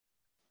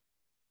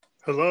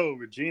Hello,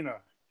 Regina.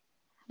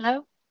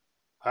 Hello?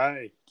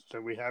 Hi.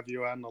 So we have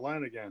you on the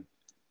line again.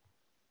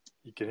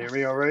 You can hear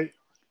me all Yes. right?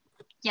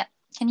 Yeah.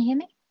 Can you hear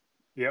me?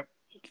 Yep,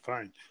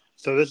 fine.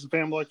 So this is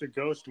Bam Like the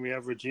Ghost, and we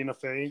have Regina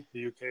Faye,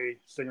 the UK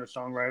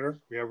singer-songwriter.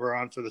 We have her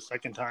on for the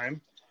second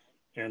time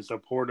in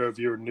support of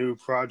your new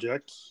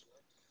projects,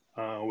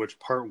 which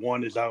part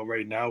one is out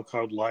right now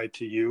called Lie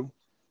to You.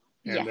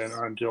 And then Yes.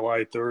 on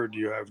July 3rd,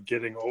 you have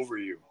Getting Over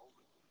You.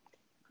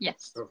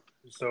 Yes.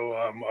 So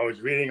I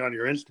was reading on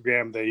your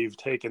Instagram that you've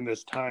taken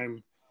this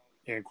time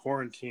in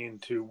quarantine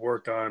to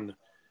work on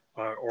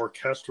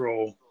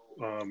orchestral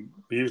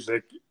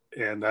music,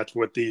 and that's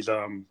what these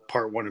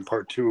part one and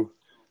part two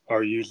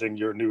are using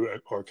your new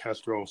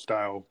orchestral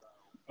style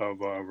of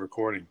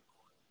recording.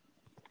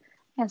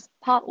 Yes.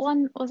 Part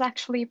one was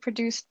actually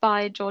produced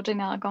by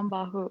Georgina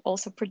Agomba, who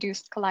also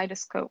produced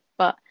Kaleidoscope,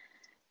 but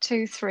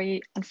two,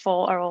 three, and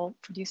four are all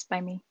produced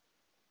by me.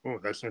 Oh,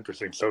 that's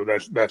interesting. So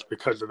that's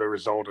because of the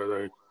result of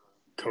the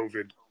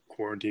COVID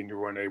quarantine you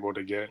weren't able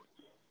to get.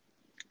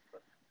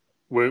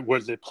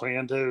 Was it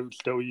planned to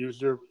still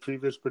use your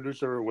previous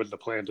producer, or was the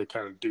plan to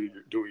kind of do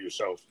it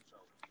yourself?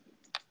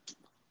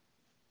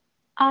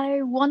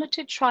 I wanted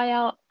to try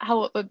out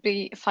how it would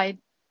be if I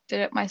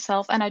did it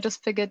myself, and I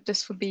just figured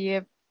this would be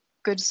a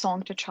good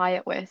song to try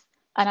it with.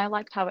 And I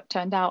liked how it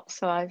turned out,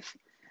 so I've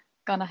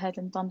gone ahead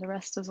and done the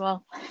rest as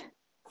well.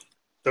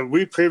 So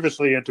we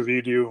previously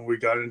interviewed you, and we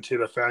got into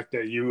the fact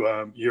that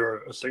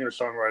you're a singer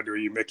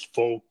songwriter. You mix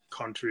folk,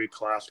 country,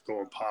 classical,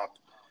 and pop,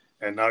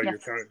 and now you're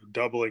Yes. kind of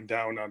doubling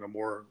down on a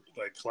more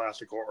like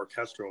classical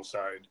orchestral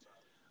side.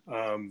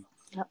 Um,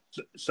 Yep.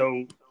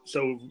 so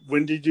so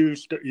when did you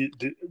start?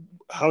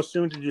 How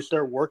soon did you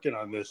start working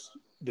on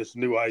this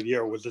new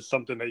idea? Or was this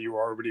something that you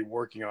were already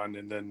working on,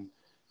 and then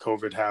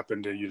COVID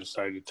happened, and you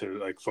decided to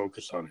like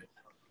focus on it?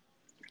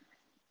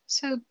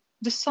 So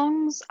the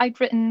songs I'd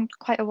written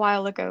quite a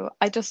while ago,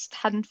 I just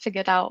hadn't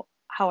figured out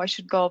how I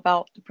should go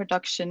about the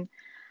production.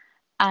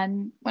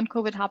 And when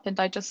COVID happened,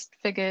 I just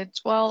figured,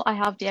 well, I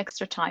have the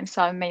extra time,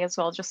 so I may as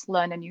well just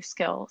learn a new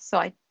skill. So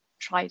I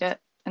tried it,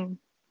 and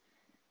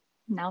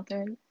now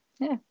they're,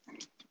 yeah.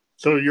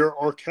 So your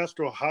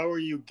orchestral, how are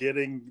you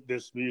getting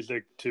this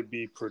music to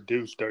be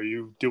produced? Are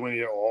you doing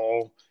it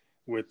all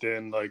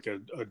within like a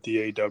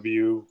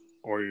DAW,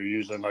 or you're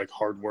using like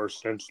hardware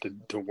synths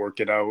to work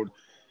it out?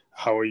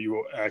 How are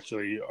you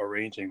actually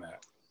arranging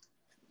that?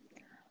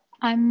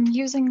 I'm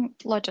using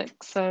Logic,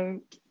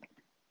 so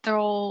they're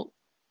all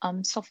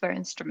software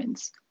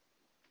instruments.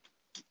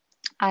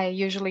 I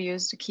usually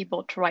use the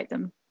keyboard to write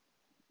them.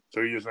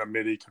 So you're using a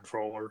MIDI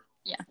controller.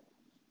 Yeah.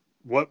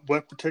 What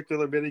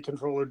particular MIDI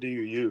controller do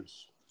you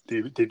use?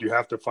 Did you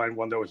have to find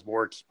one that was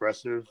more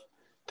expressive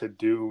to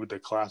do the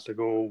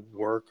classical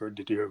work, or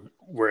did you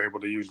were able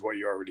to use what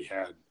you already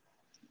had?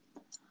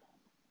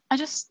 I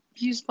just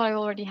used what I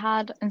already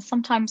had, and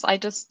sometimes I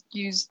just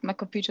used my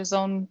computer's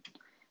own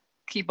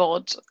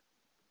keyboard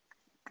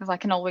because I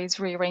can always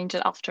rearrange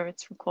it after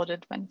it's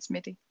recorded when it's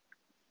MIDI.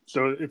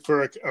 So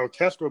for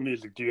orchestral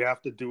music, do you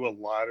have to do a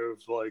lot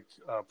of like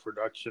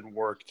production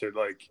work to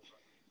like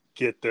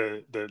get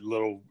the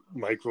little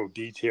micro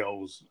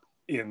details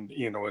in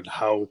in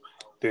how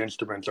the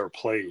instruments are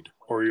played,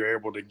 or you're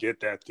able to get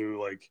that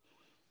through like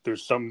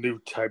there's some new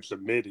types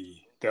of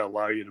MIDI that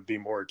allow you to be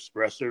more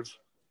expressive,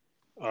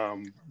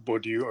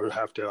 but do you or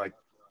have to like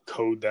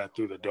code that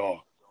through the DAW?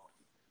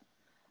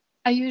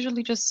 I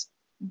usually just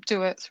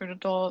do it through the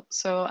door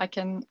so I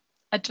can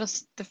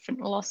adjust different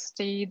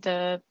velocity,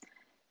 the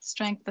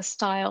strength, the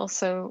style.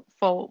 So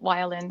for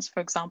violins,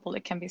 for example,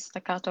 it can be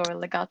staccato or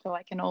legato.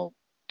 I can all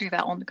do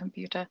that on the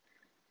computer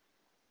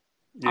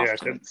Yeah,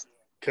 afterwards.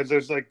 because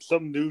there's like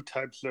some new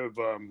types of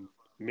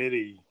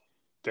MIDI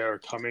that are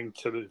coming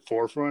to the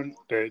forefront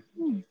that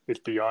Hmm. it's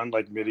beyond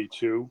like MIDI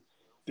 2.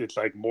 It's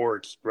like more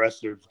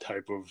expressive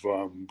type of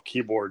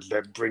keyboards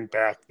that bring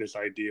back this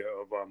idea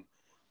of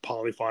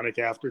polyphonic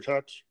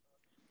aftertouch,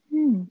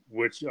 Hmm.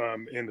 which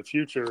in the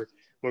future,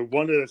 well,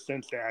 one of the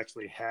synths that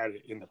actually had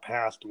it in the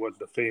past was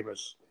the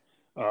famous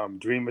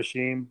Dream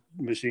machine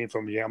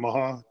from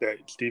Yamaha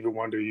that Stevie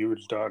Wonder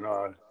used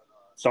on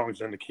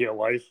songs in the Key of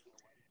Life,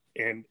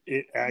 and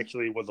it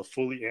actually was a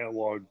fully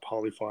analog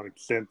polyphonic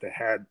synth that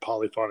had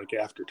polyphonic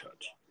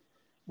aftertouch,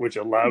 which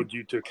Hmm. allowed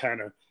you to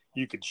kind of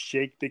you could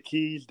shake the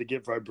keys to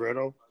get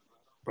vibrato.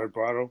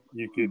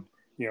 You could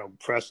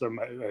press them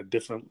at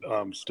different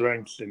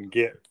strengths and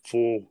get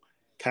full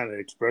kind of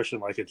expression,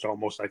 like it's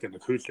almost like an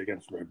acoustic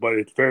instrument. But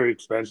it's very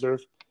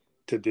expensive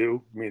to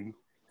do. I mean,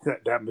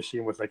 that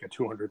machine was like a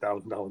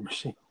 $200,000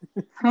 machine.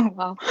 Oh,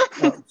 wow.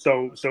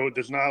 So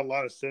there's not a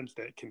lot of synths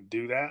that can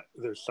do that.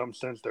 There's some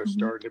synths that are Mhm.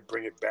 starting to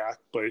bring it back,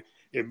 but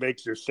it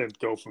makes your synth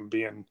go from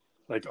being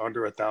like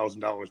under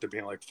 $1,000 to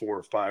being like four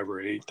or five or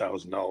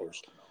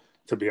 $8,000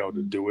 to be able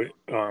to do it.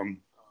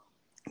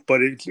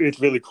 But it's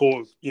really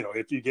cool,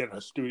 if you get in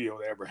a studio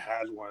that ever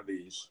has one of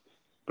these,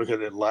 because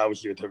it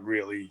allows you to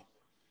really,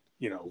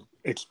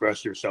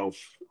 express yourself.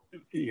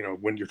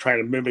 When you're trying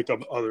to mimic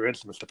other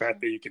instruments, the fact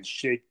that you can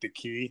shake the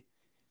key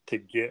to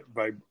get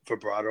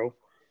vibrato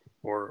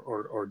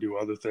or do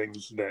other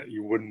things that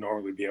you wouldn't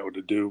normally be able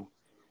to do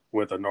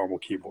with a normal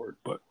keyboard.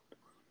 But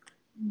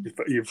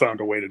you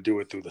found a way to do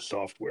it through the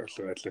software,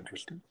 so that's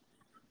interesting.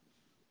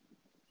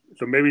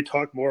 So maybe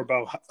talk more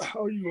about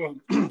how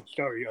you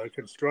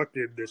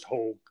constructed this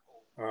whole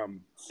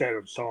set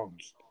of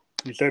songs.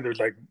 You said there's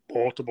like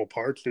multiple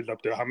parts. There's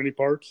up to how many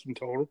parts in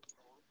total?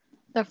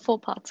 There are 4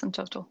 parts in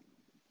total.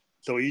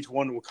 So each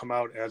one will come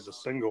out as a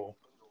single.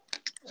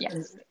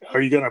 Yes.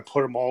 Are you going to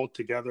put them all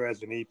together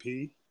as an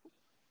EP?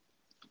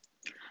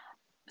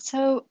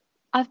 So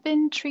I've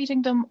been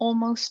treating them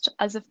almost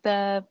as if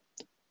they're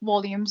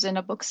volumes in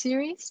a book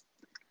series.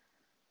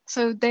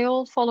 So they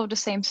all follow the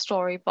same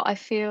story, but I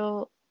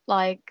feel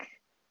like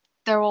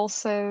they're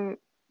also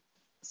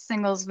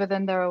singles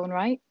within their own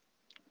right.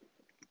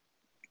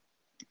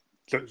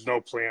 So there's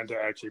no plan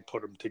to actually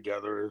put them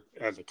together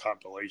as a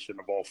compilation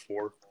of all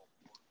 4?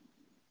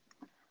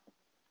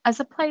 As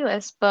a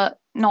playlist, but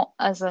not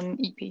as an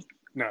EP.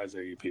 Not as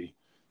an EP.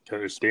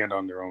 Kind of stand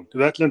on their own.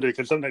 That's interesting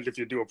because sometimes if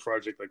you do a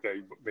project like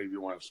that, maybe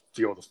you want to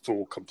feel the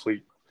full,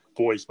 complete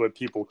voice, but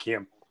people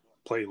can't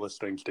playlist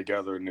things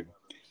together and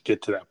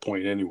get to that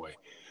point anyway.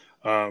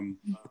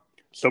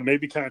 So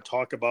maybe kind of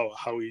talk about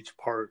how each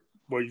part.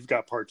 Well, you've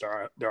got parts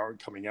that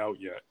aren't coming out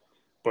yet,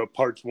 but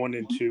parts 1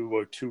 and 2,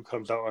 or 2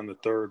 comes out on the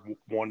 3rd,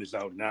 1 is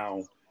out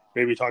now.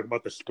 Maybe talk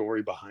about the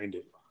story behind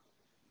it.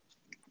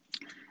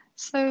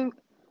 So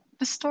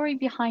the story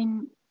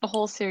behind the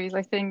whole series,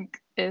 I think,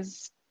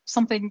 is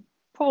something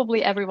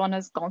probably everyone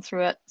has gone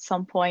through at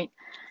some point.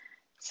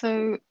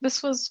 So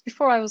this was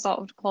before I was out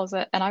of the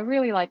closet, and I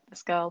really liked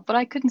this girl, but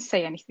I couldn't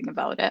say anything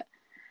about it.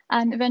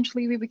 And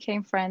eventually we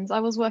became friends. I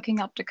was working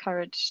up the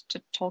courage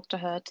to talk to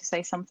her, to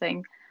say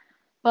something,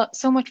 but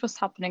so much was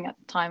happening at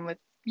the time with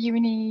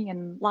uni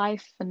and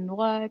life and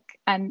work,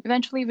 and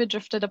eventually we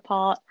drifted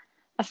apart.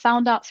 I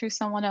found out through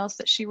someone else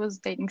that she was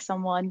dating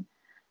someone,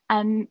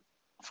 and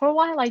for a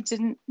while I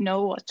didn't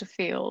know what to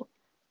feel,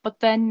 but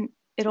then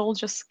it all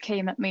just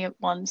came at me at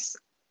once.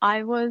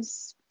 I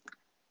was,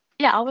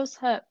 yeah, I was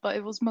hurt, but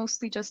it was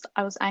mostly just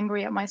I was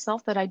angry at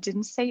myself that I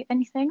didn't say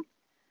anything.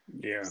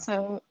 Yeah.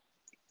 So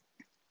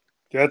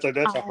That's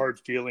a hard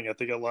feeling. I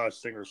think a lot of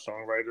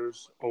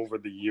singer-songwriters over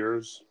the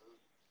years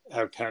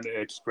have kind of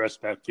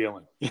expressed that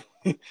feeling.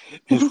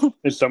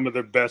 And some of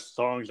their best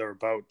songs are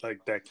about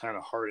like that kind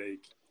of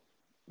heartache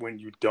when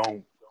you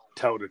don't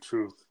tell the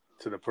truth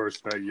to the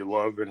person that you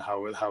love and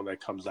how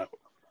that comes out.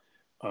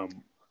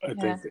 I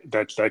think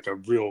that's like a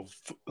real,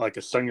 like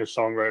a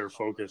singer-songwriter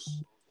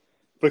focus,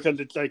 because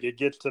it's like it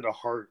gets to the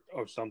heart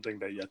of something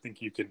that I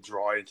think you can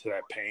draw into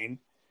that pain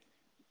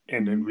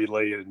and then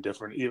relay it in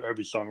different.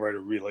 Every songwriter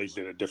relays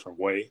it a different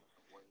way,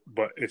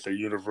 but it's a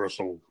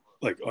universal,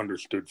 like,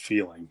 understood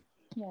feeling.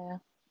 Yeah.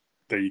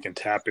 That you can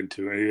tap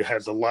into, and it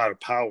has a lot of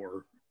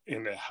power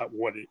in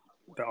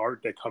the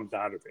art that comes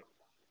out of it.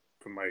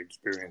 From my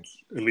experience,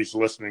 at least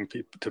listening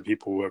to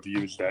people who have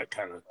used that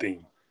kind of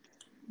theme.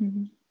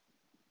 Mm-hmm.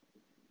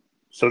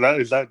 So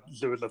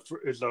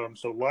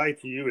so Lie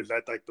to You, is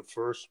that like the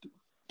first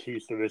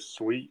piece of this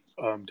suite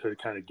to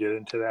kind of get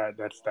into that?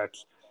 That's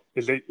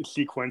is it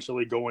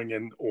sequentially going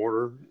in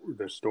order,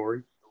 the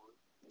story,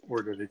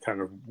 or does it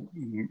kind of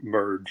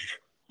merge?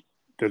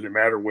 Does it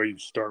matter where you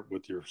start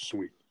with your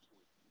suite?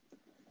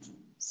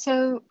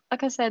 So,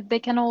 like I said, they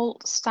can all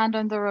stand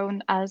on their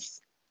own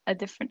as a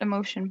different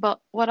emotion.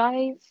 But what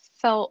I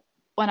felt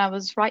when I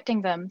was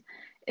writing them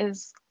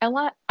is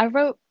I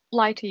wrote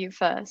Lie to You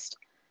first,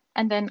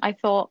 and then I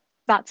thought,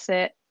 that's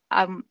it,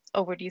 I'm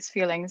over these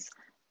feelings.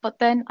 But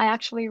then I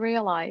actually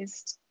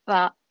realized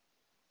that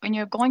when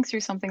you're going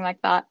through something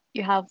like that,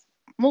 you have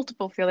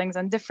multiple feelings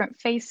and different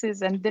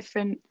phases and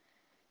different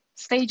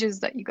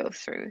stages that you go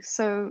through.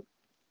 So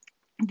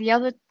the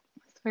other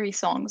 3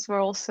 songs were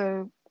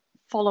also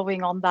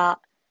following on that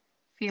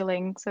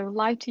feeling. So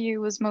Lie to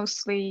You was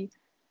mostly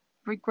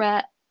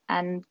regret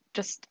and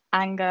just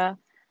anger.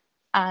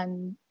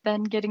 And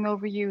then Getting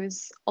Over You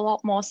is a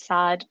lot more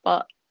sad,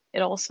 but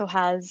it also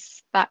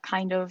has that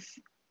kind of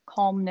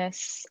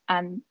calmness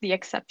and the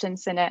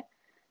acceptance in it.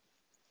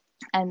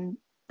 And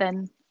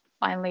then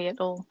finally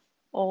it'll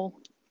all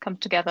come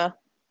together.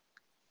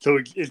 So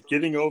is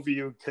Getting Over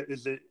You,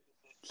 is it,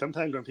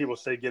 sometimes when people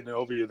say getting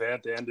over you,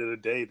 at the end of the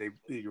day,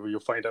 you'll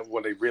find out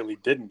what they really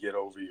didn't get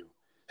over you.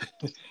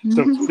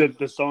 So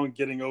the song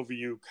Getting Over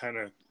You kind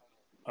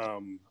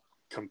of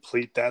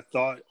complete that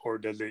thought, or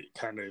does it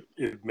kind of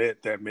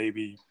admit that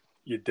maybe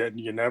you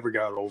never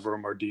got over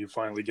them, or do you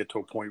finally get to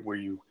a point where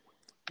you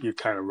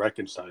kind of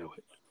reconcile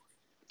it?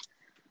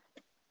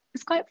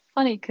 It's quite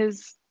funny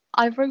because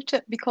I wrote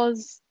it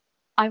because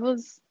I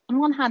was, on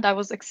one hand, I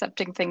was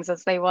accepting things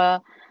as they were.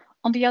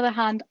 On the other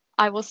hand,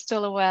 I was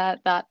still aware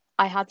that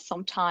I had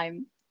some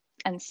time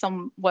and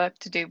some work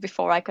to do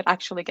before I could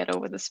actually get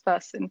over this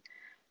person.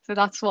 So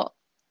that's what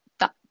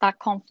that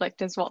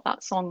conflict is what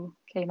that song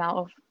came out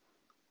of.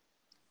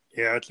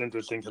 Yeah, it's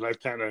interesting because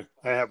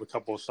I have a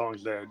couple of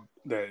songs that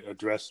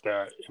address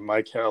that in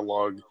my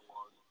catalog,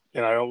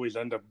 and I always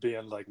end up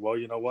being like, well,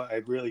 you know what? I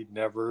really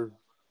never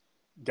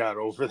got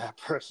over that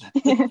person.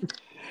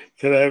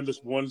 Because I have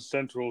this one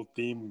central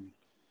theme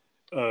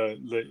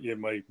in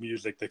my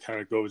music that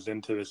kind of goes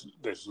into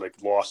this like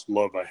lost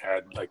love I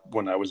had like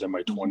when I was in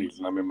my 20s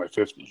and I'm in my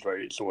 50s,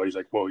 right? So he's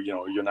like, well,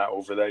 you're not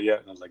over that yet,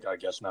 and I was like, I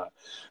guess not.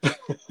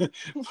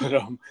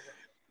 But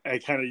I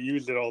kind of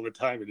use it all the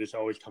time. It just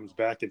always comes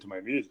back into my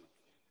music,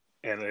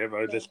 and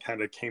I just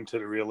kind of came to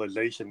the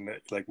realization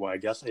that like, well, I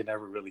guess I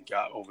never really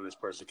got over this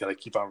person because I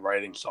keep on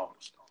writing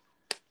songs.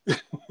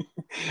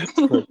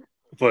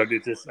 But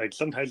it just like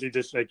sometimes you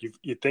just like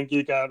you think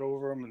you got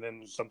over them, and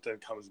then something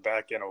comes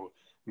back,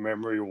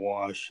 memory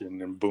wash,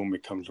 and then boom,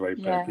 it comes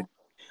right back.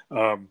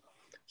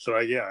 So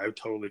I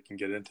totally can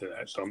get into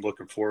that. So I'm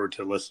looking forward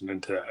to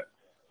listening to that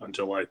on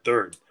July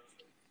 3rd.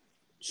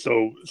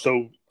 So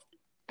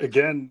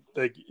again,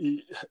 like,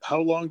 how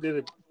long did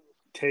it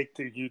take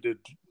to you to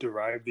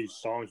derive these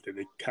songs? Did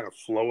they kind of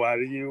flow out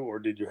of you, or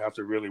did you have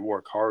to really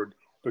work hard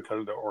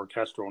because of the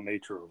orchestral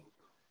nature of them?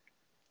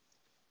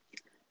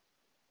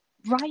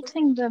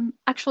 Writing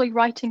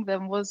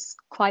them was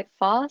quite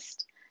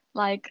fast.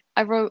 Like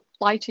I wrote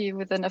Lie to You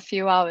within a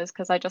few hours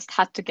because I just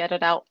had to get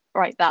it out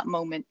right that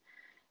moment.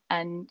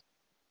 And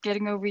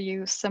Getting Over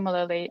You,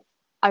 similarly,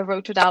 I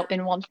wrote it out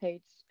in one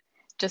page,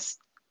 just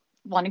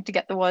wanting to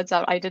get the words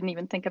out. I didn't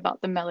even think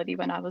about the melody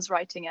when I was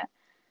writing it.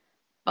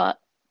 But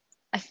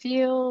I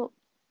feel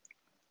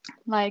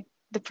like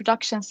the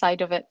production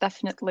side of it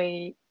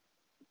definitely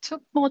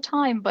took more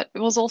time, but it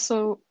was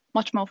also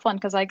much more fun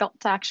because I got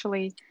to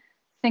actually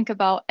think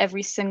about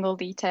every single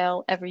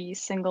detail, every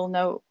single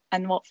note,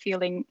 and what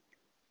feeling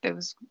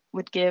those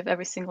would give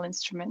every single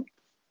instrument.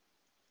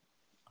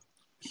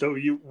 So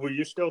were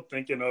you still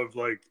thinking of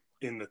like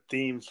in the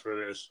themes for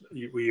this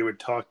you had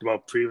talked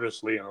about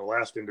previously in our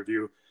last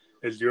interview,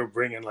 is you're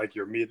bringing like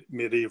your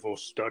medieval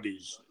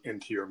studies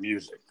into your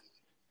music?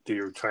 Do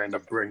you're trying to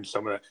bring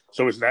some of that?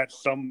 So is that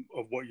some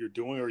of what you're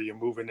doing, or are you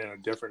moving in a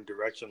different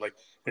direction? Like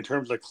in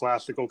terms of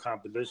classical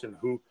composition,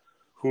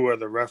 who are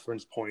the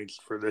reference points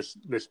for this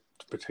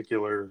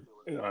particular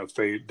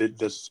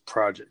this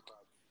project?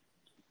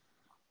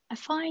 I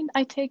find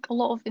I take a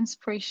lot of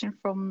inspiration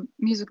from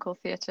musical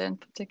theatre in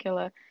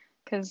particular,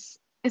 because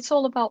it's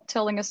all about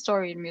telling a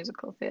story in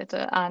musical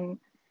theatre, and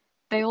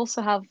they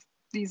also have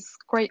these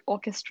great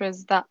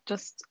orchestras that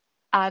just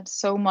add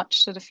so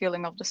much to the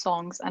feeling of the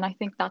songs, and I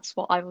think that's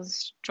what I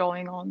was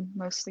drawing on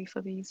mostly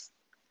for these.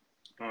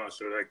 Oh,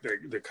 so like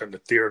the kind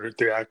of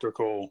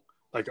theatrical,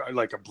 like a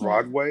Yeah.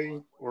 Broadway,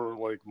 or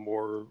like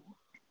more,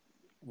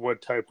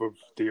 what type of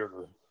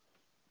theater?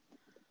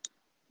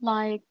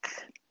 Like,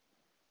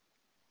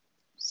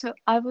 so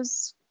I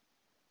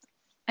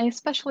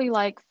especially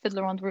like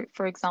Fiddler on the Roof,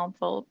 for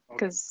example, Okay,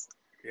 because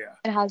yeah.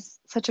 it has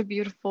such a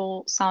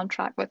beautiful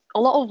soundtrack with a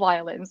lot of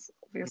violins,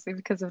 obviously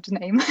because of the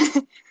name.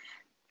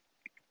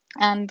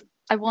 And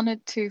I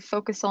wanted to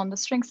focus on the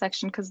string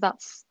section because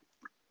that's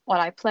what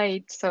I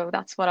played, so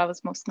that's what I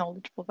was most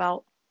knowledgeable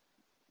about.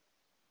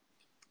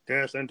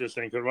 Yeah, it's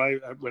interesting because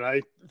when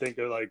I think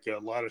of like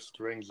a lot of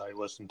strings I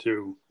listen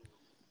to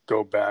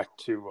go back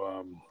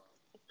to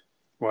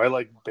well, I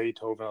like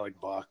Beethoven, I like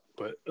Bach,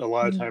 but a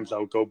lot of Mm. times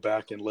I'll go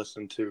back and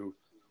listen to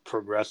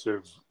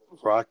progressive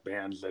rock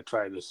bands that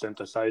try to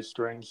synthesize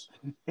strings.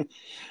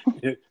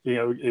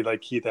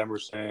 Like Keith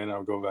Emerson.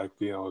 I'll go back,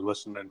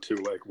 listening to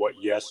like what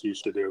Yes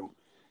used to do,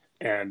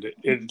 and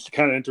it's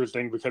kind of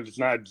interesting because it's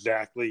not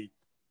exactly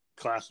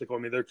classical. I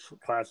mean, they're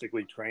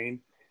classically trained,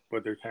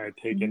 but they're kind of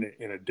taking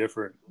Mm-hmm. it in a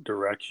different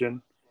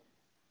direction.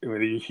 I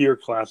mean, you hear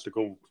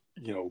classical,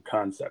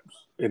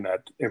 concepts in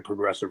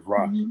progressive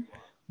rock, Mm-hmm.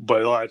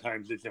 but a lot of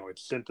times it's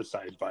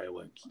synthesized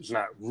violins. It's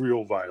not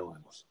real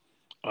violins.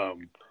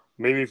 Um,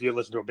 Maybe if you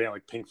listen to a band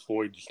like Pink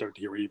Floyd, you start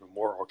to hear even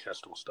more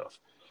orchestral stuff.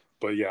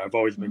 But yeah, I've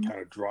always been Mm-hmm.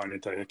 kind of drawn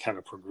into a kind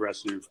of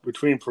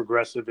between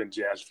progressive and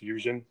jazz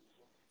fusion,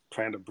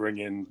 trying to bring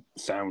in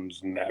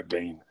sounds in that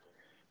vein.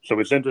 So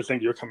it's interesting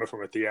you're coming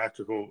from a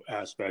theatrical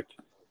aspect,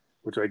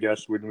 which I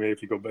guess would maybe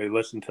if you go back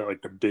listen to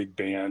like the big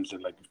bands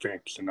and like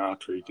Frank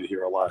Sinatra, you could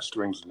hear a lot of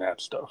strings and that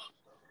stuff.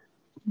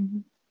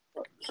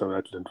 Mm-hmm. So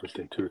that's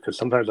interesting too, because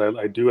sometimes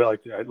I do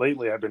like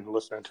lately I've been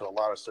listening to a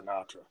lot of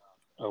Sinatra,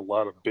 a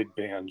lot of big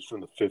bands from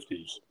the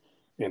 50s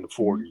and the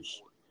Mm-hmm.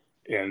 40s,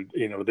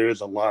 and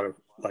there's a lot of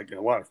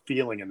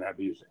feeling in that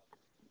music.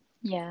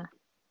 Yeah.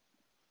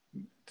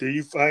 Do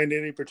you find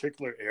any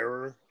particular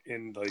era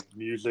in like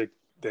music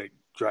that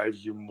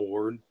drives you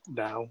more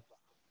now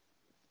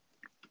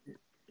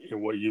in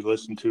what you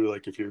listen to?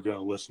 Like if you're going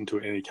to listen to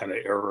any kind of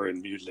era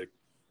in music,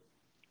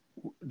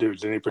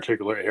 there's any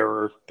particular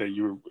era that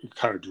you're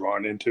kind of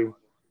drawn into?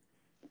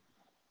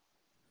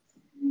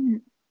 Hmm.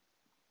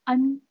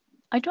 I'm.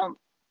 I don't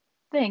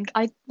think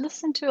I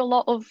listen to a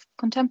lot of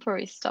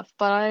contemporary stuff,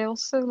 but I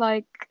also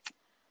like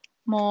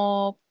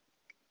more,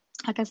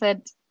 like I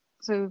said,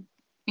 so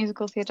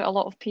musical theatre, a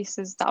lot of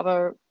pieces that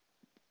were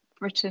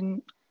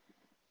written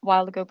a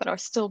while ago but are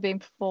still being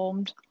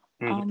performed.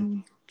 Mm-hmm.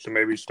 Um, So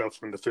maybe stuff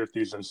from the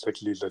 50s and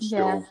 60s that's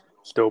yeah.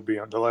 still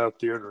being the loud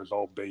theater is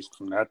all based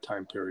from that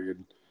time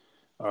period.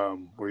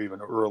 or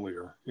even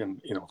earlier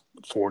in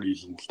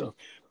 40s and stuff.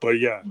 But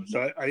yeah,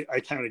 so I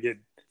kind of get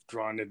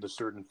drawn into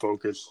certain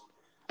focus.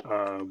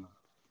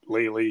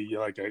 Lately,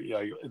 like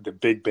the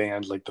big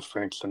bands like the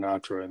Frank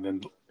Sinatra, and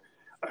then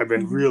I've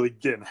been really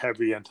getting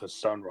heavy into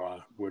Sun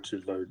Ra, which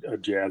is a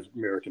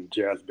American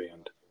jazz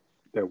band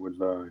that was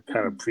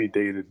kind of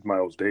predated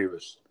Miles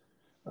Davis.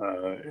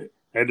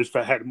 I just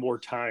had more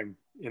time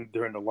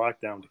during the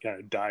lockdown to kind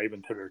of dive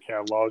into their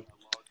catalog.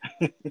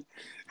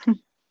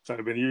 So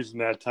I've been using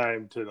that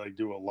time to like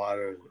do a lot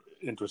of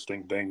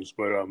interesting things.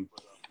 But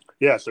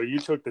yeah, so you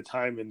took the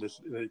time in this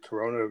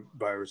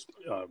coronavirus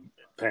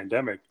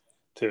pandemic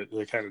to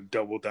kind of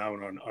double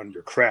down on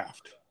your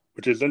craft,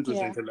 which is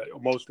interesting because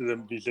most of the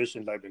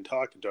musicians I've been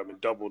talking to have been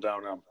double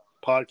down on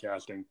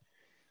podcasting.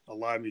 A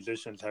lot of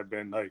musicians have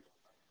been like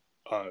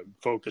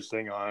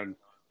focusing on,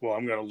 well,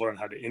 I'm going to learn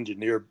how to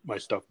engineer my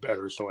stuff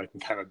better so I can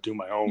kind of do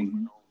my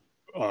own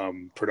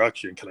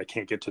production because I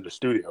can't get to the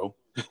studio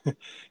because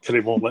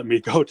they won't let me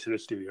go to the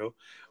studio.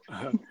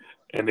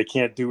 And they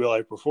can't do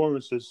live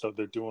performances, so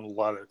they're doing a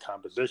lot of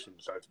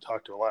compositions. So I've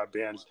talked to a lot of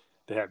bands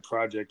that had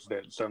projects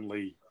that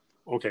suddenly,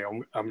 okay,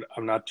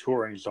 I'm not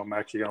touring, so I'm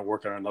actually going to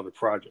work on another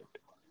project.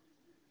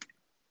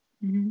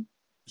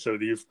 So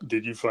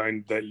did you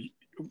find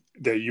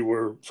that you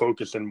were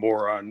focusing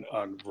more on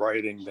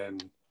writing than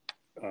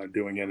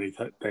doing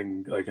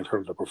anything like in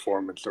terms of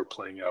performance or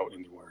playing out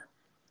anywhere?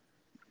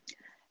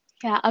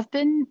 Yeah, I've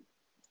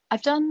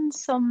done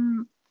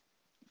some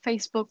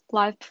Facebook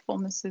live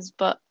performances,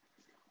 but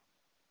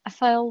I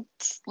felt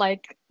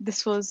like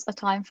this was a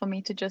time for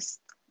me to just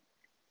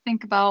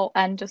think about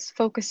and just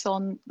focus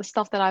on the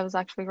stuff that I was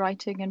actually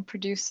writing and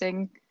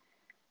producing.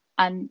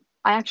 And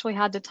I actually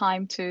had the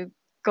time to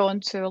go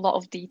into a lot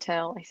of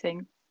detail, I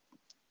think.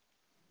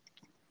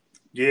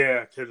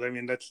 Yeah, because I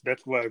mean that's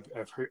what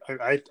I've heard.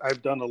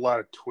 I've done a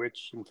lot of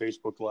Twitch and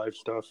Facebook Live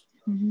stuff,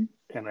 and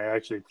I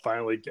actually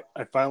finally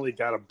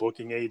got a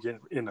booking agent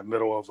in the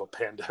middle of a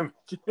pandemic.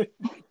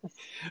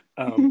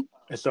 And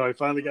so I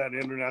finally got an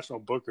international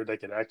booker that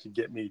could actually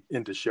get me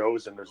into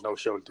shows, and there's no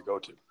shows to go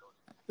to.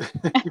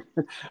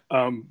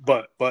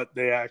 But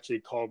they actually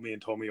called me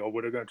and told me, oh,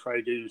 we're going to try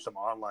to get you some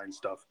online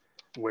stuff.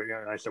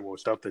 And I said, well,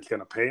 stuff that's going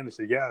to pay. And they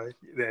said, yeah.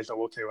 They said,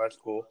 okay, well, that's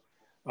cool.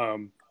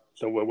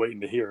 So we're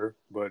waiting to hear.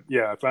 But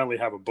yeah, I finally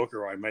have a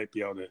booker. I might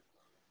be able to,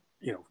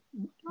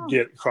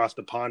 get across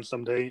the pond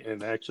someday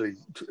and actually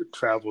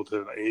travel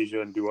to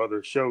Asia and do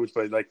other shows.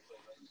 But like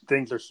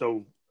things are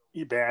so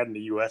bad in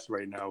the U.S.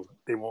 right now,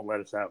 they won't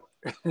let us out.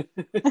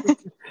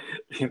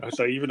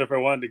 So even if I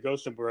wanted to go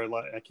somewhere,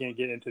 I can't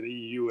get into the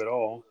EU at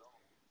all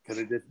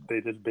because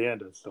they just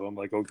banned us. So I'm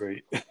like, oh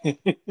great.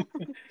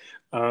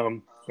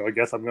 So I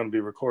guess I'm going to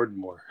be recording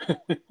more.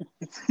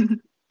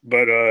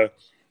 But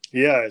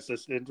yeah, it's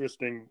just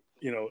interesting.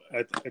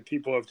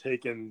 People have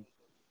taken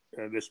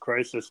this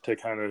crisis to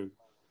kind of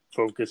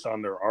focus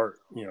on their art.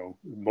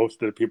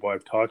 Most of the people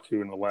I've talked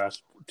to in the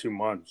last 2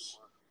 months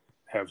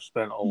have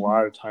spent a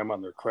lot of time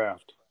on their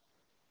craft.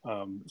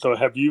 So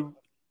have you,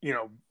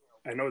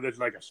 I know there's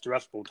like a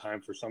stressful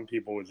time for some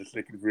people, it's just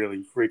like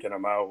really freaking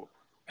them out.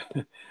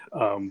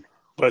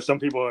 But some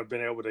people have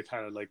been able to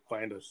kind of like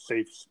find a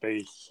safe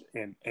space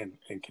and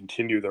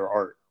continue their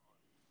art.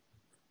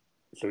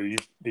 So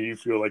do you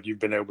feel like you've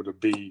been able to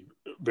be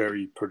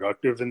very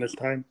productive in this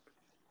time?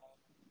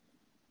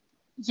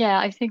 Yeah,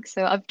 I think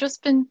so. I've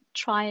just been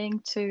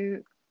trying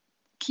to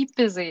keep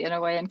busy in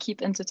a way and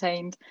keep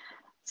entertained.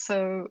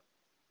 So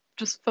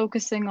just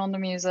focusing on the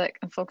music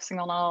and focusing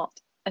on art,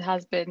 it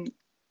has been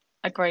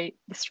a great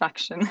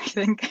distraction, I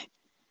think.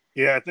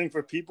 Yeah, I think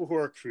for people who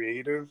are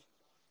creative,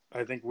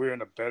 I think we're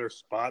in a better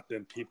spot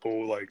than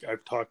people like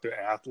I've talked to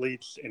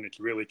athletes and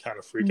it's really kind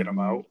of freaking them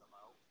out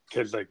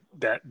because like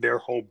that their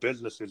whole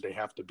business is they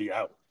have to be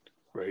out,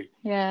 right?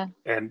 Yeah.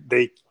 And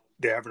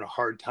they're having a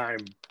hard time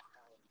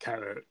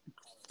kind of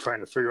trying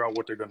to figure out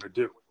what they're going to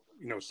do.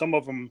 Some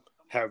of them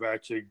have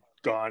actually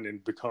gone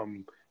and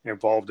become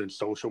involved in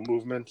social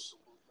movements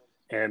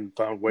and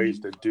found ways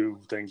to do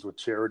things with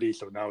charity.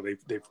 So now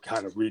they've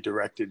kind of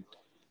redirected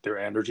their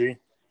energy.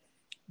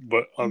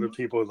 But other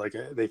people, like,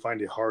 they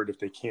find it hard if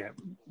they can't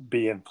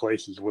be in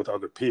places with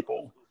other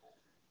people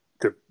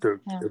to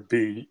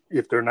be,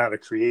 if they're not a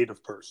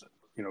creative person.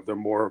 They're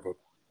more of a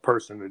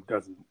person that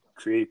doesn't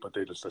create, but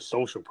they're just a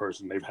social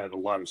person. They've had a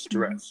lot of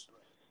stress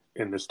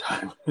in this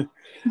time,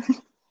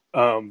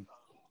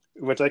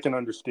 which I can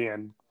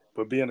understand.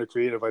 But being a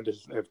creative, I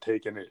just have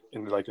taken it,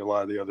 and like a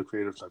lot of the other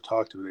creatives I've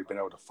talked to, they've been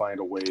able to find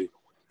a way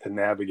to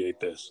navigate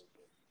this.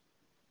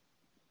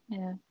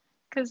 Yeah,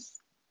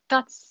 because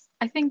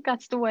I think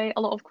that's the way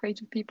a lot of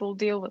creative people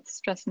deal with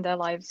stress in their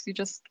lives. You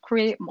just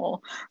create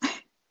more.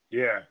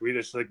 Yeah, we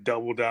just like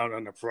double down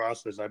on the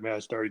process. I mean, I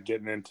started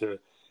getting into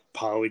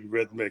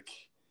polyrhythmic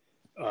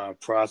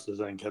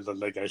processing because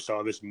I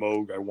saw this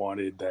Moog I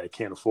wanted that I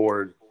can't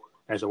afford.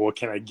 And I said, well,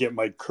 can I get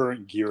my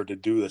current gear to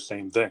do the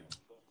same thing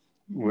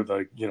with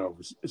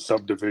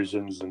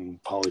subdivisions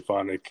and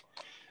polyphonic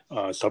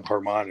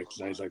subharmonics?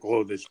 And I was like,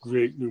 oh, this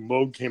great new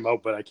Moog came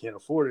out, but I can't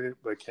afford it.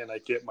 But can I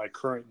get my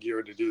current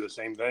gear to do the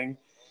same thing?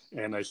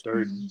 and I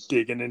started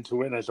digging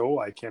into it, and I said, oh,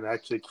 I can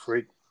actually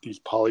create these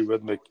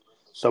polyrhythmic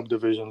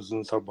subdivisions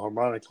and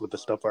subharmonics with the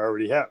stuff I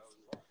already have.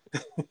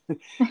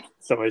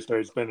 So I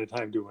started spending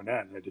time doing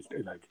that,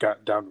 and I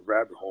got down the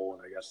rabbit hole,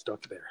 and I got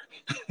stuck there.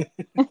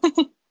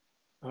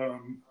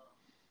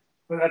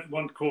 But that's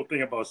one cool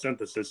thing about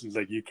synthesis is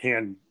like you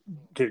can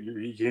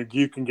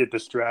get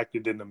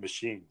distracted in the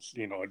machines,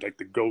 like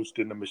the ghost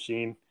in the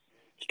machine.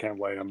 It's kind of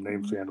why I'm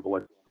named fan of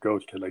like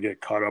ghost, because I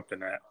get caught up in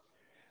that.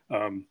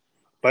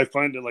 But I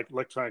find that like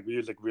electronic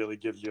music really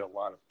gives you a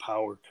lot of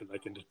power because I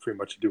can just pretty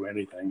much do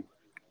anything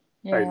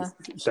I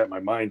set my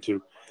mind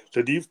to.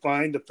 So do you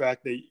find the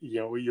fact that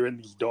you're in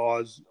these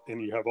DAWs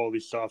and you have all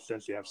these soft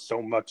synths, you have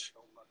so much,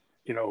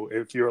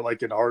 if you're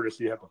like an artist,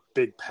 you have a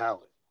big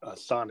palette, a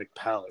sonic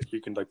palette,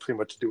 you can like pretty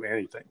much do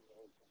anything.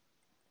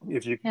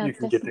 If you can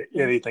get to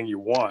anything you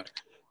want,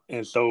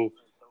 and so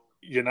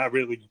you're not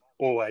really,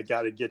 I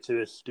got to get to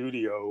this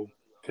studio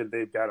because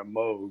they've got a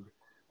Moog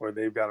or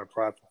they've got a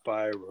Prophet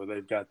 5 or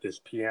they've got this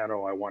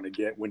piano I want to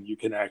get, when you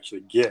can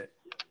actually get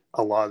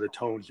a lot of the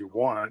tones you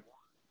want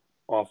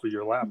off of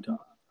your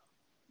laptop.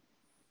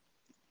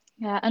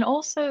 Yeah, and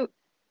also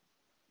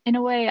in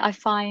a way I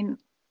find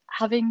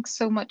having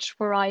so much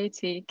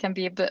variety can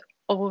be a bit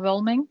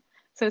overwhelming.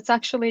 So it's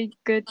actually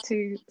good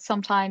to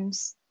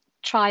sometimes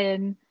try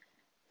and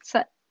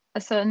set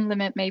a certain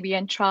limit maybe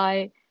and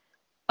try,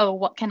 oh,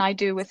 what can I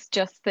do with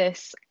just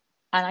this?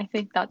 And I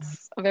think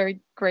that's a very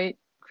great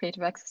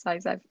creative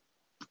exercise. I've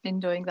been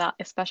doing that,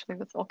 especially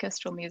with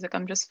orchestral music.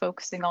 I'm just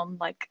focusing on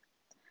like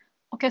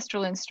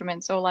orchestral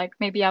instruments, or like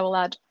maybe I will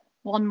add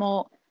one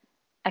more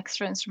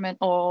extra instrument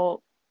or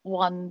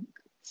one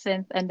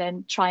synth and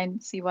then try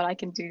and see what I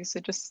can do.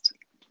 So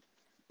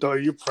are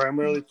you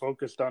primarily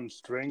focused on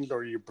strings, or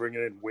are you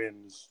bringing in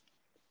winds,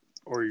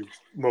 or are you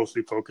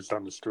mostly focused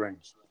on the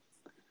strings?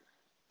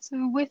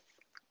 So with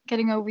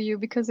Getting Over You,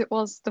 because it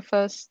was the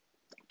first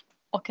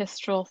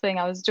orchestral thing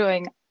I was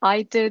doing,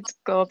 I did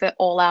go a bit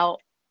all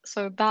out.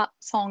 So that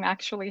song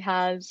actually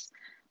has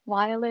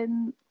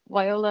violin,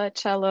 viola,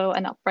 cello,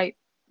 and upright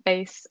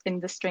bass in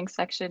the string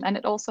section. And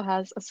it also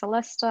has a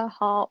celesta,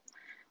 harp,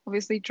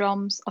 obviously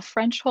drums, a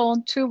French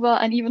horn, tuba,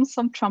 and even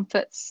some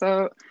trumpets.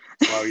 So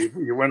wow,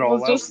 you went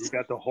all out. You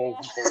got the whole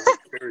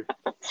experience.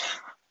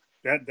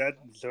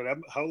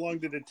 How long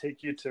did it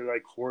take you to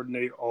like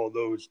coordinate all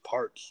those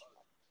parts?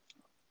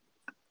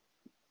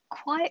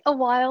 Quite a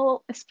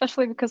while,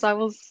 especially because I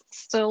was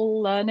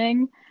still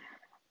learning.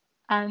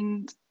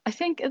 And I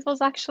think it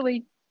was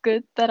actually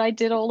good that I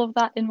did all of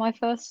that in my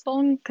first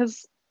song,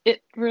 because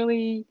it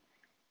really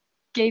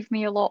gave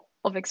me a lot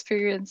of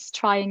experience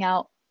trying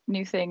out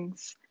new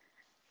things.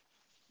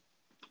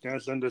 Yeah,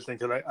 it's interesting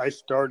because I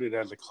started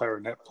as a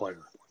clarinet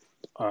player.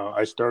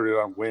 I started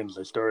on winds.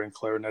 I started in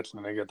clarinets,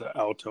 and then I got the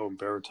alto and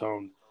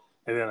baritone,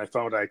 and then I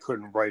found I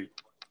couldn't write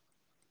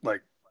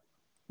like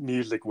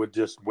music with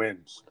just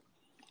winds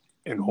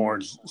and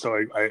horns. So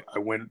I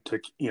went to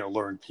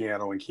learn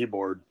piano and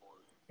keyboard,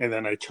 and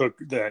then I took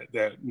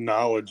that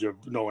knowledge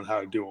of knowing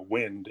how to do a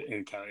wind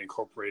and kind of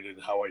incorporated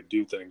how I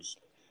do things.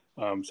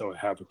 So I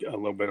have a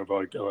little bit of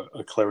like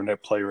a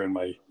clarinet player in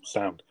my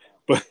sound,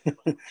 but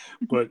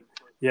but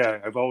yeah,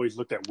 I've always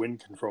looked at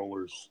wind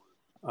controllers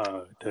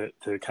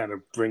to kind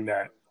of bring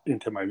that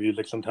into my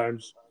music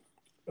sometimes.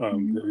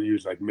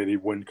 Use like MIDI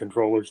wind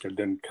controllers, and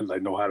then because I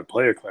know how to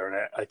play a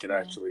clarinet, I could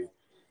actually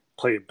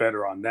play it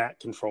better on that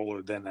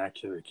controller than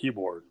actually the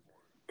keyboard,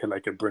 because I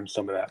could bring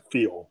some of that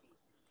feel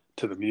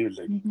to the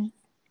music.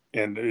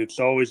 And it's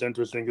always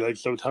interesting, like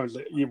sometimes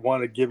you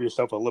want to give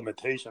yourself a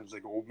limitation. It's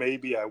like, well,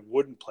 maybe I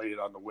wouldn't play it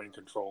on the wind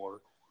controller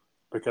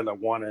because I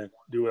want to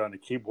do it on the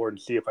keyboard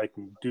and see if I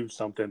can do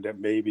something that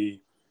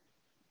maybe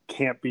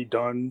can't be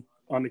done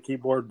on the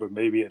keyboard, but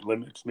maybe it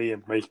limits me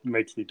and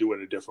makes me do it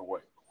a different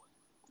way.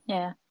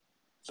 Yeah.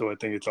 So I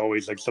think it's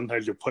always like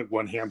sometimes you put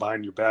one hand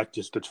behind your back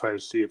just to try to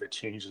see if it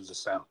changes the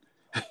sound.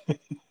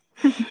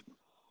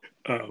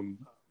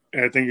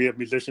 And I think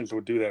musicians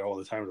will do that all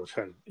the time. They'll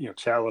try to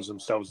challenge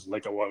themselves,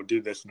 like, oh, I'll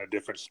do this in a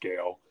different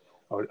scale.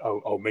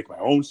 I'll make my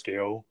own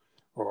scale,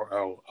 or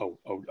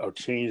I'll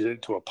change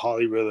it to a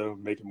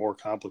polyrhythm, make it more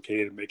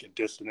complicated, make it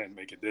dissonant,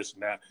 make it this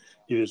and that.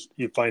 You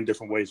find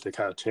different ways to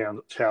kind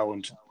of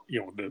challenge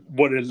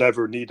what is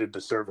ever needed to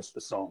service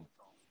the song.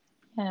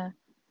 Yeah.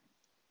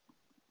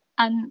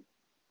 And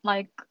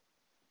like,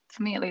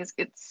 for me at least,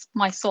 it's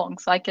my song,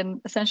 so I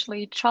can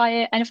essentially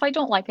try it, and if I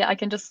don't like it, I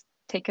can just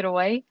take it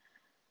away.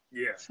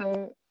 Yeah.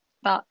 So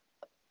that's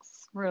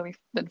really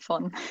been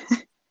fun.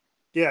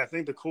 Yeah, I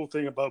think the cool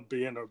thing about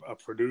being a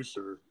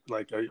producer,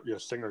 like a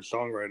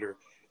singer-songwriter,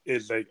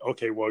 is like,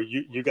 okay, well,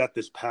 you got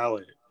this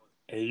palette,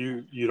 and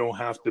you don't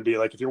have to be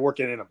like, if you're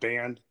working in a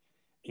band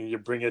and you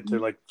bring it to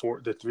like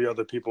the three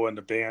other people in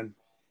the band,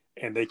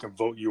 and they can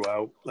vote you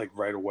out like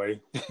right away.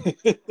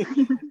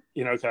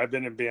 Cause I've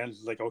been in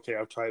bands like, okay,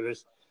 I'll try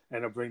this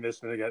and I'll bring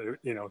this, and they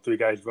got three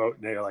guys vote,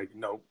 and they're like,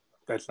 no,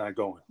 that's not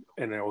going,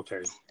 and then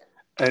okay,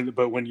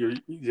 but when you're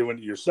doing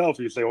it yourself,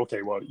 you say,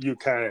 okay, well, you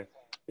kind of,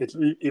 it's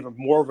even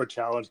more of a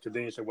challenge, because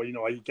then you say, well,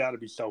 you got to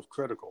be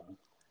self-critical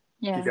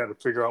you Yeah. got to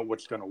figure out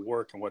what's going to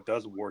work and what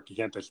doesn't work. You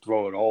can't just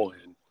throw it all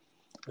in.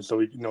 And so,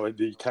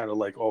 you kind of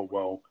like, oh,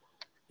 well,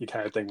 you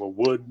kind of think, well,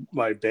 would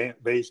my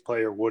bass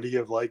player, would he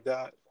have liked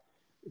that?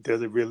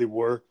 Does it really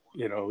work?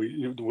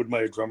 Would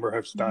my drummer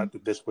have Mm-hmm. thought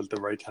that this was the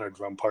right kind of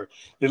drum part?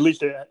 At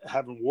least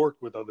having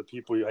worked with other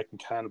people, I can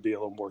kind of be a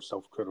little more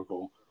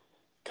self-critical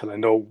because I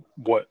know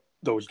what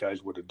those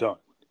guys would have done.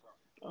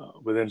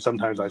 But then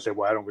sometimes I say,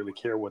 well, I don't really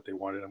care what they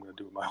wanted. I'm going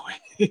to do it my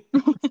way.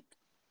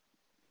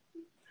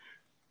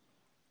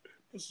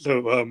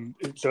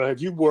 So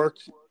have you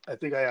worked? I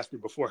think I asked you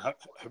before.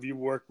 Have you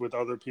worked with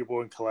other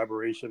people in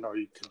collaboration? Are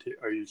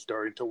you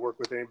starting to work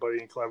with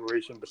anybody in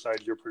collaboration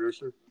besides your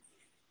producer?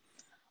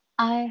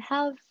 I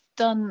have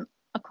done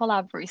a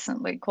collab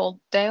recently called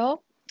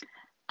Deo,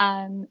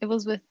 and it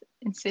was with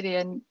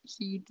Insidian.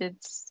 He did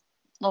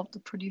a lot of the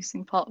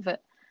producing part of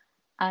it,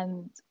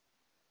 and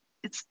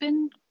it's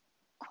been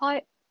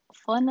quite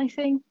fun, I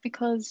think,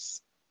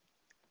 because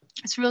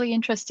it's really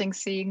interesting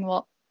seeing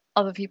what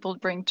other people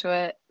bring to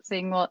it,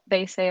 seeing what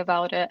they say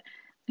about it,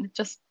 and it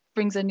just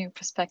brings a new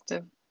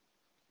perspective.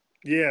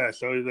 Yeah,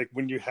 so like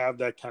when you have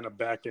that kind of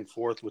back and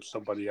forth with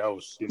somebody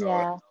else,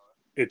 Yeah.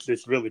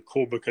 it's really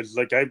cool because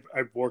like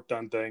I've worked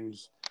on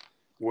things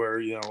where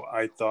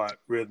I thought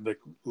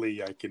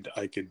rhythmically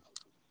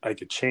I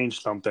could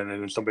change something,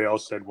 and then somebody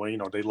else said,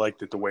 well, they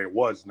liked it the way it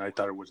was, and I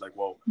thought it was like,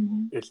 well,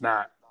 Mm-hmm. it's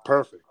not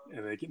perfect,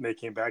 and they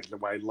came back and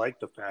said, well, I like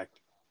the fact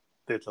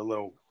that it's a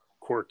little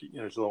quirky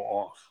and it's a little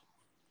off,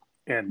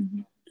 and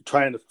Mm-hmm.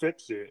 trying to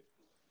fix it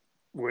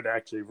would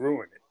actually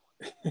ruin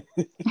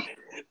it.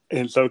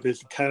 And so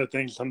this kind of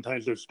thing,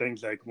 sometimes there's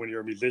things like when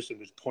you're a musician,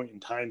 there's point in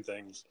time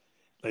things,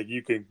 like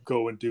you can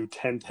go and do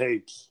 10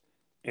 takes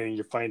and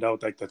you find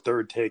out like the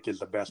third take is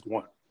the best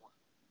one.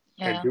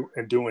 Yeah.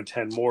 And doing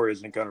 10 more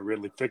isn't going to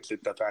really fix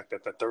it. The fact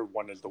that the third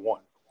one is the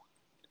one,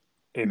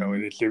 Mm-hmm.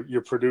 and it's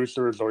your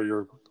producers or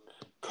your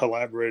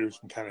collaborators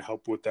can kind of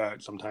help with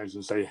that sometimes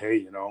and say,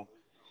 hey,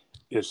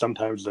 it's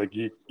sometimes like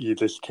you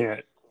just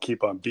can't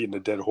keep on beating the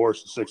dead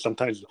horse. It's like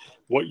sometimes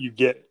what you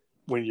get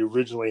when you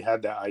originally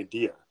had that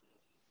idea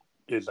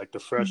is like the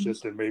Mm-hmm.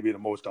 freshest and maybe the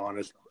most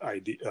honest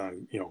idea,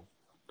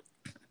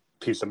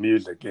 piece of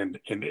music, and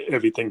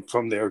everything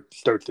from there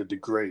starts to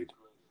degrade.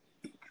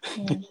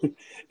 Yeah.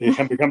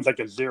 It becomes like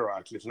a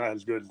Xerox. It's not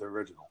as good as the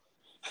original.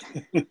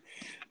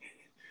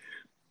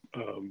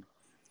 um,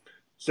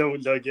 so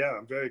like, yeah,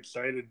 I'm very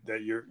excited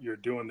that you're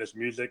doing this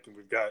music, and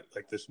we've got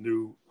like this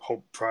new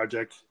Hope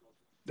project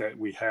that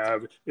we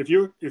have. If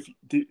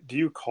do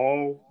you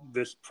call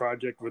this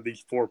project with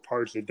these 4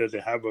 parts? Does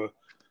it have a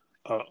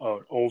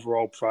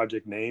overall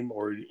project name,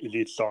 or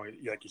each song,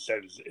 like you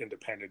said, is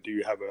independent? Do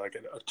you have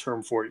a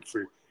term for it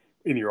for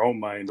in your own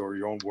mind or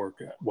your own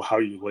work? How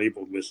you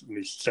label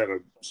these set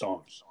of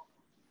songs?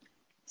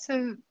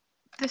 So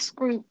this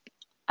group,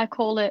 I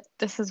call it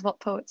This Is What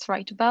Poets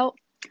Write About.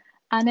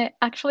 And it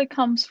actually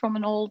comes from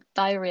an old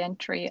diary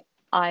entry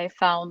I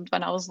found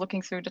when I was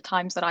looking through the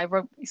times that I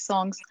wrote these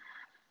songs.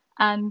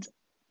 And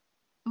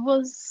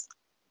was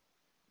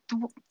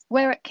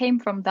where it came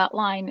from, that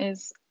line,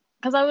 is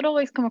because I would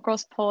always come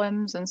across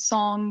poems and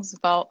songs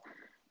about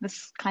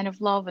this kind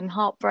of love and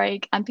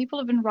heartbreak, and people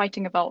have been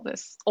writing about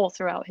this all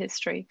throughout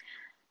history,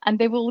 and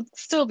they will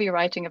still be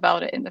writing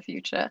about it in the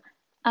future.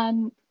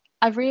 And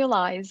I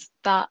realized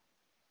that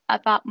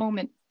at that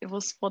moment, it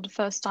was for the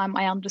first time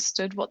I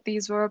understood what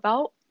these were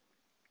about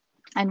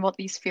and what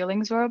these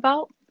feelings were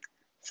about.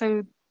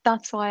 So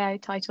that's why I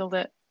titled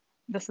it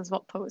This Is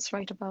What Poets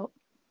Write About.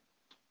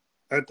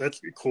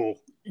 That's cool,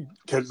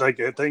 because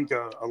like I think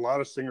a lot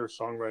of singer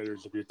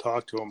songwriters, if you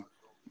talk to them,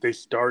 they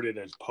started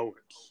as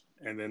poets,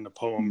 and then the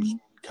poems Mm-hmm.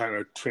 kind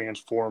of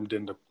transformed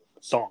into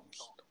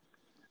songs.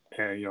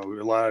 And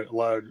a lot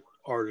of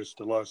artists,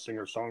 a lot of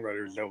singer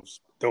songwriters,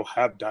 they'll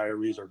have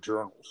diaries or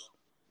journals,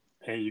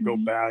 and you go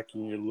Mm-hmm. back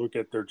and you look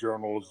at their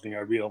journals. I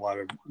read a lot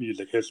of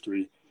music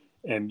history,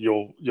 and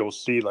you'll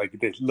see like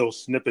these little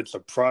snippets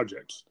of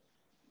projects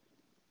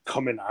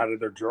coming out of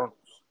their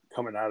journals,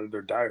 coming out of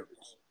their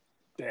diaries.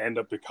 They end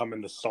up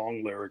becoming the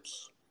song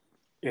lyrics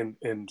in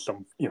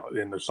some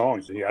in the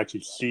songs. And you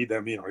actually see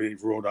them. They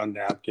wrote on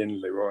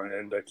napkins, they wrote on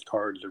index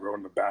cards, they wrote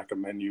on the back of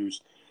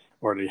menus,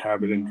 or they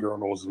have it in Mm-hmm.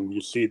 journals, and you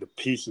see the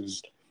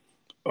pieces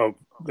of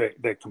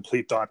the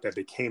complete thought that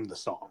became the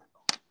song.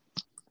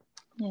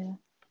 Yeah.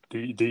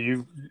 Do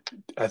you?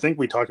 I think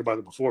we talked about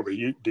it before, but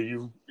do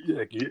you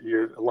like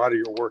a lot of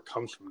your work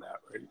comes from that,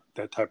 right?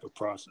 That type of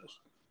process.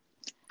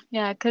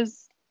 Yeah,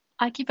 because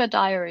I keep a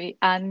diary,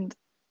 and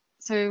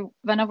so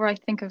whenever I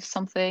think of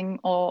something,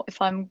 or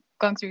if I'm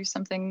going through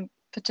something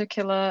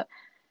particular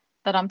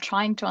that I'm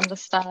trying to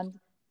understand,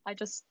 I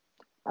just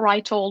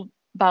write all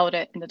about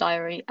it in the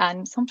diary.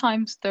 And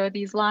sometimes there are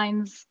these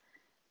lines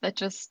that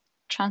just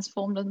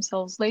transform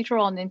themselves later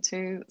on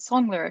into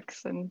song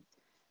lyrics and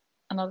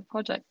another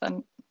project.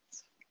 And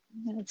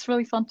it's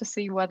really fun to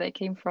see where they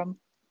came from.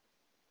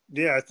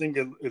 Yeah, I think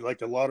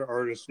like a lot of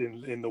artists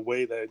in the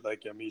way that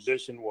like a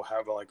musician will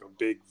have like a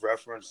big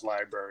reference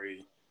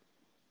library.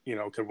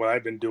 Because what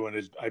I've been doing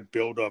is I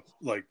build up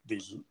like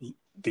these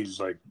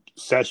like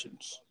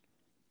sessions,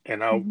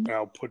 and Mm-hmm.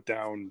 I'll put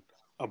down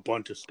a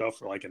bunch of stuff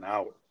for like an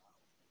hour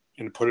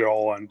and put it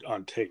all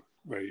on tape,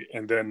 right?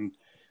 And then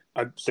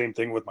same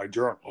thing with my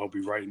journal. I'll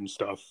be writing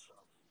stuff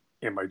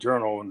in my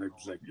journal, and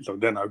it's like, so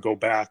then I'll go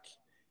back,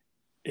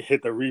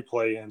 hit the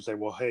replay, and say,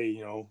 well,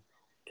 hey,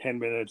 10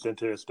 minutes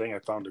into this thing, I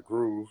found a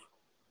groove,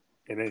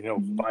 and then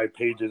Mm-hmm. 5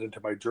 pages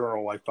into my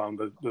journal, I found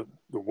the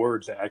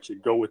words that actually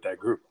go with that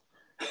groove.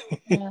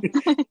 Yeah.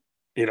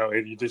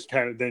 And you just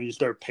kind of then you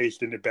start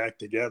pasting it back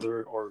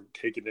together or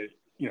taking it,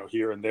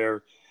 here and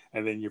there,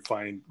 and then you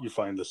find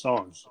the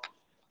songs.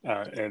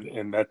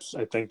 And that's,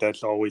 I think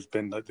that's always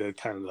been the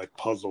kind of like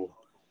puzzle.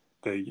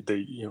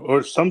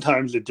 Or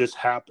sometimes it just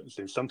happens.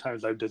 And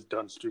sometimes I've just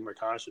done stream of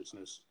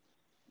consciousness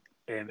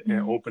and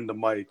Mm-hmm. open the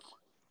mic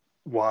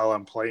while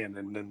I'm playing,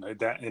 and then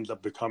that ends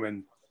up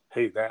becoming,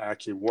 hey, that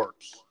actually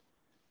works,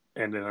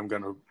 and then I'm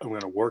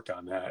gonna work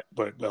on that.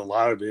 But a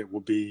lot of it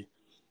will be,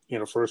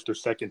 first or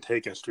second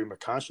take as stream of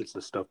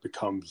consciousness stuff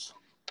becomes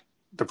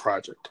the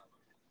project,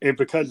 and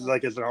because Yeah.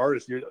 like as an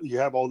artist, you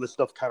have all this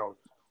stuff kind of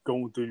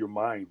going through your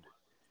mind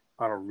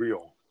on a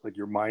reel, like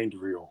your mind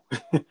reel,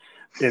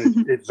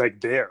 and it's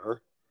like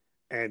there.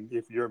 And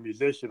if you're a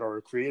musician or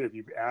a creative,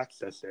 you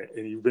access it,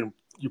 and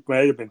you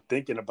might have been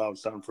thinking about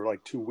something for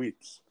like 2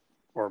 weeks,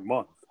 or a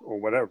month, or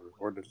whatever,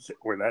 or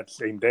that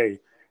same day,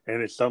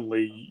 and it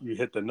suddenly you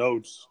hit the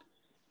notes,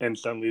 and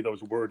suddenly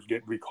those words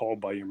get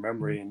recalled by your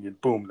memory, and you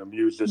boom, the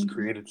muse just Mm-hmm.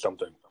 created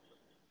something.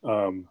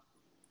 Um,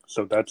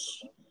 so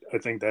I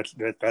think that's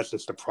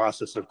just the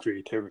process of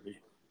creativity.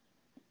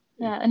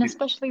 Yeah, and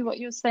especially what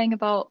you're saying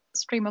about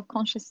stream of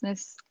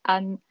consciousness.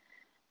 And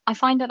I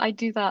find that I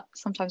do that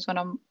sometimes when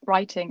I'm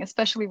writing,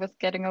 especially with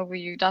Getting Over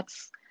You.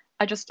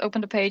 I just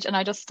opened a page and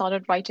I just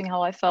started writing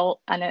how I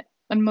felt, and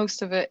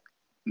most of it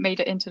made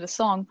it into the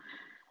song.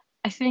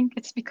 I think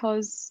it's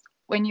because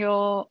when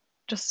you're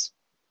just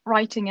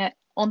writing it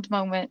on the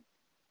moment,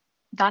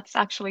 that's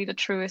actually the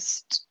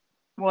truest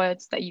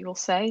words that you will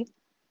say,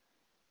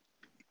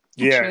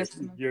 the Yeah, truest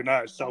emotion you're that not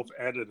you have.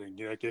 self-editing.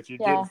 Like if you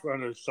get in Yeah.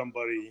 front of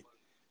somebody,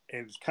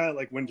 and it's kind of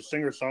like when the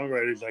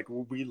singer-songwriters, like,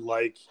 we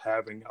like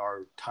having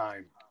our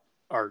time,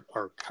 our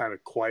kind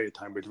of quiet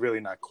time, but it's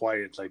really not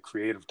quiet. It's like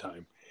creative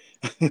time.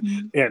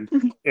 Mm.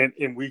 and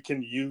and we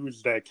can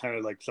use that kind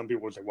of, like, some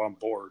people would say, well, I'm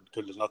bored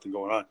because there's nothing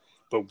going on,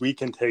 but we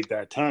can take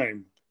that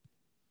time,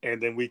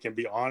 and then we can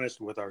be honest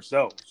with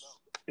ourselves.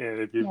 And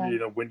if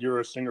Yeah. when you're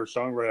a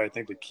singer-songwriter, I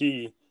think the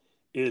key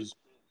is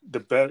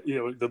the better,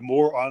 the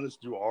more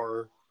honest you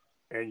are,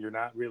 and you're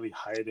not really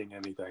hiding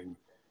anything,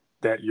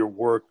 that your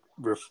work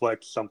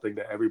reflects something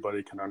that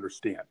everybody can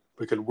understand,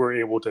 because we're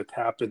able to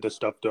tap into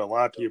stuff that a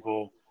lot of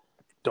people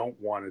don't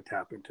want to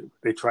tap into.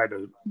 They try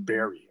to Mhm.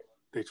 bury it.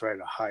 They try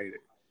to hide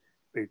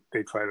it.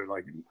 They try to,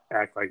 like,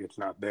 act like it's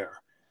not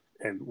there.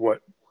 And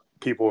what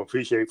people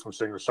appreciate from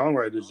singer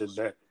songwriters is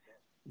that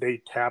they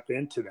tap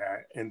into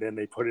that, and then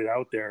they put it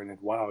out there, and then,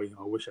 wow,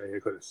 I wish I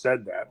could have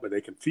said that, but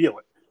they can feel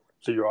it.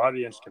 So your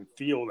audience can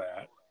feel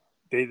that.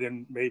 They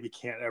then maybe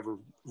can't ever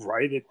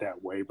write it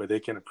that way, but they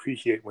can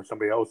appreciate when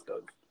somebody else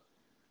does.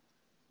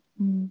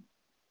 Mm.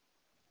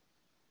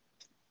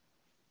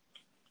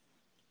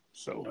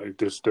 So I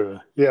just,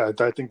 yeah,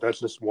 I think that's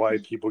just why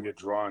people get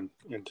drawn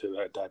into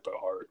that type of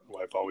art.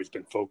 Why I've always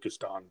been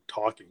focused on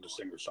talking to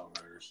singer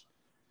songwriters.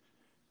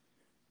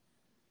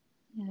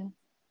 Yeah.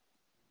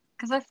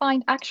 Because I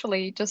find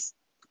actually just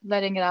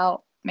letting it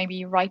out,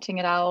 maybe writing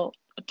it out,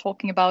 or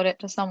talking about it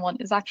to someone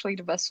is actually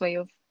the best way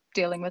of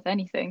dealing with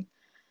anything.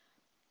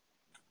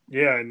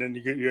 Yeah, and then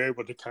you're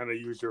able to kind of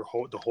use the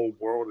whole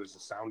world as a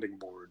sounding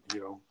board.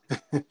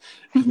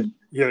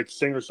 Yeah, like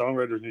singer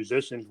songwriters,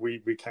 musicians, we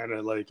kind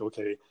of like,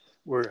 okay,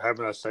 we're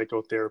having a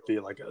psychotherapy,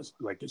 like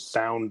a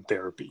sound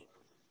therapy,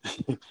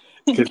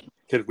 because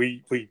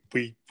we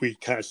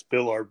kind of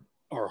spill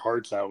our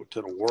hearts out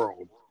to the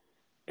world,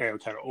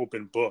 and kind of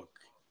open book,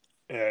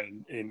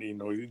 and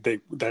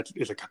that's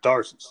it's a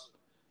catharsis,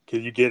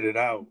 because you get it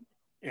out,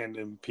 and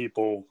then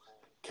people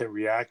can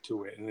react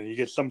to it, and then you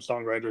get some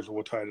songwriters who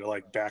will try to,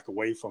 like, back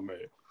away from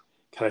it.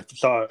 Cause I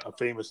saw a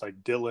famous,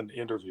 like, Dylan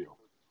interview,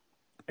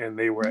 and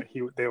they were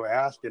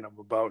asking him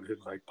about his,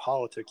 like,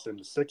 politics in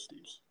the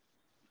 '60s,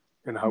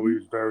 and how he Mhm.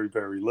 was very,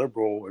 very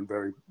liberal and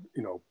very,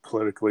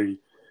 politically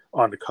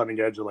on the cutting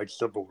edge of, like,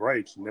 civil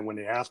rights. And then when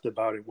they asked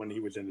about it when he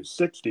was in his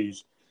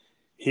 '60s,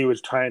 he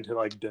was trying to,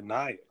 like,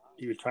 deny it.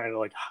 He was trying to,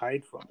 like,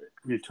 hide from it.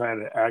 He was trying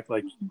to act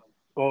like,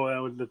 oh,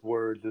 that was just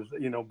words,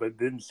 but it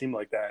didn't seem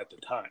like that at the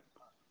time.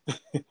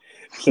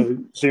 So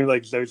it seems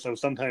like, so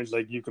sometimes,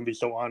 like, you can be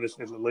so honest,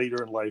 and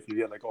later in life you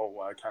get like, oh,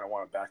 well, I kind of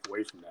want to back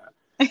away from that.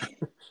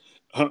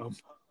 um,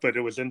 but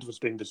it was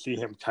interesting to see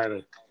him kind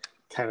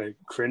of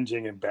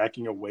cringing and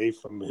backing away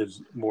from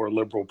his more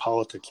liberal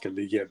politics, because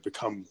he had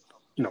become,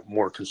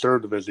 more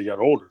conservative as he got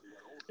older.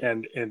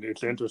 And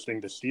it's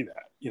interesting to see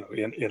that,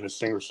 in a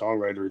singer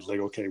songwriter. It's like,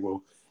 okay,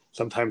 well,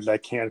 sometimes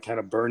that can kind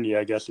of burn you,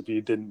 I guess, if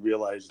you didn't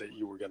realize that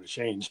you were going to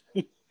change.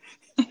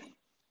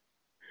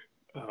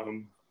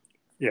 um,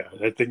 yeah,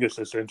 I think it's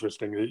just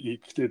interesting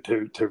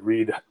to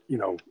read,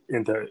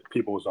 into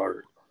people's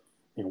art,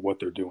 what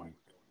they're doing.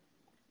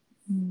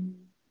 Mm.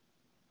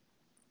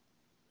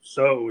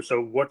 So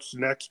what's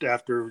next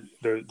after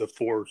the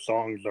four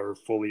songs are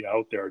fully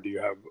out there? Do you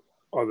have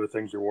other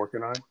things you're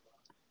working on?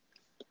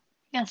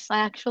 Yes, I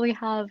actually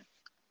have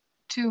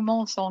two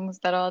more songs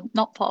that are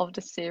not part of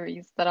the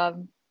series that I've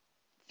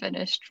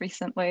finished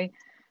recently.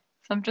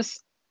 So I'm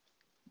just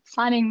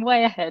planning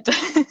way ahead.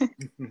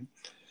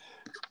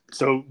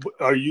 So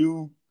are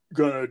you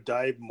gonna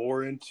dive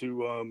more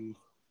into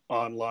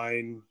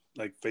online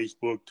like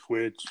Facebook,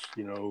 Twitch,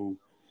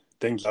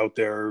 things out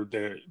there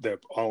that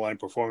online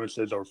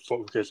performances, or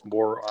focus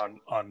more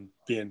on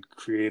being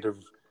creative,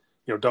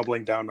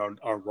 doubling down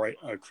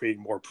on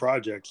creating more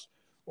projects,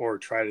 or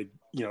try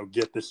to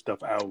get this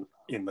stuff out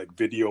in like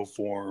video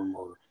form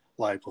or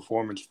live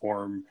performance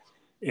form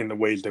in the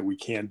ways that we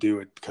can't do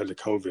it because of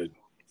COVID?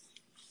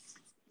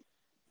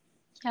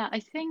 Yeah, I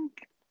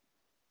think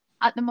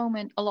at the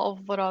moment, a lot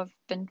of what I've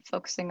been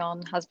focusing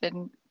on has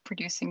been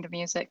producing the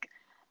music,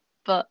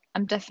 but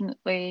I'm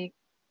definitely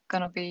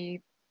gonna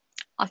be,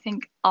 I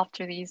think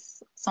after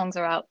these songs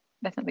are out,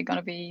 definitely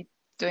gonna be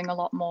doing a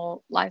lot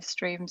more live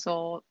streams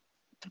or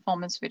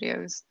performance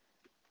videos.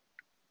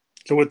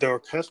 So with the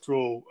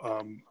orchestral,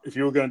 if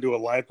you were going to do a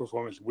live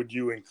performance, would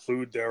you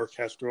include the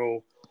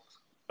orchestral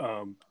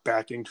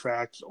backing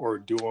tracks, or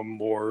do them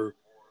more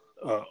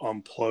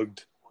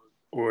unplugged,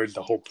 or is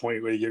the whole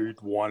point where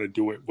you'd want to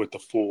do it with the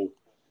full?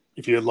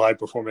 If you had live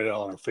perform it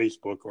on a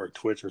Facebook or a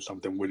Twitch or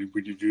something,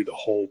 would you do the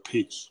whole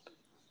piece,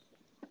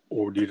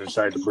 or do you I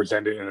decide to think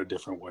present it in a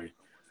different way?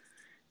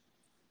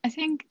 I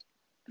think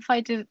if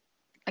I did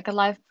like a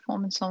live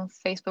performance on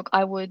Facebook,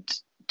 I would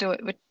do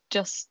it with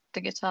just the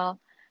guitar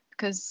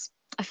because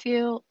I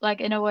feel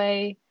like in a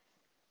way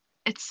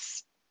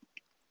it's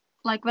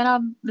like when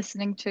I'm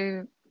listening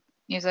to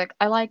music,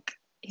 I like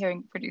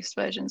hearing produced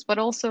versions, but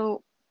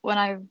also when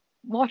I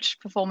watch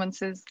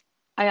performances,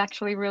 I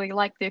actually really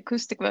like the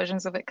acoustic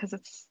versions of it because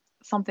it's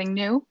something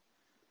new.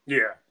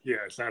 Yeah, yeah,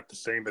 it's not the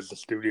same as the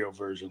studio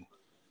version.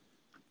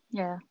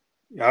 Yeah.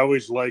 I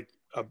always like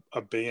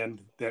a band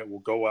that will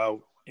go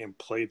out and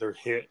play their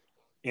hit,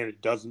 and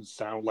it doesn't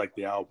sound like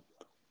the album.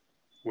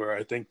 Where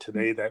I think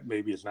today that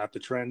maybe is not the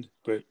trend,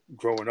 but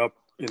growing up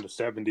in the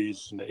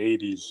 '70s and the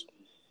 '80s,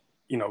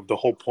 the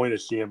whole point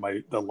of seeing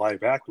the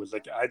live act was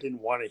like I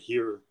didn't want to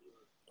hear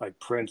like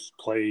Prince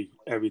play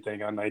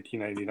everything on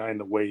 1999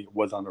 the way it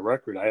was on the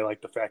record. I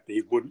like the fact that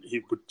he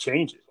would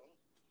change it.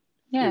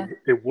 Yeah.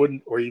 It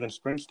wouldn't, or even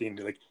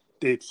Springsteen, like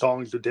the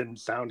songs that didn't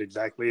sound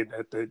exactly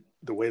at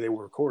the way they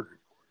were recorded.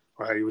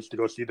 Right, I used to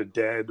go see the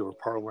Dead or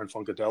Parliament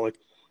Funkadelic,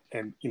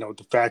 and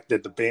the fact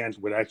that the bands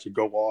would actually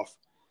go off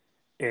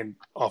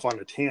on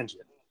a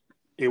tangent.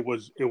 It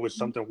was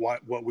something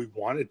what we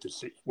wanted to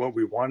see, what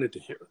we wanted to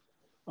hear.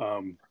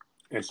 Um,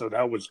 and so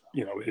that was,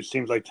 it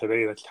seems like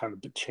today that's kind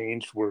of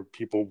changed where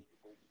people,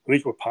 at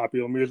least with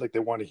popular music, they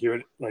want to hear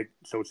it like,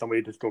 so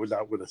somebody just goes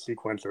out with a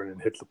sequencer and then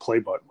hits the play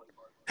button.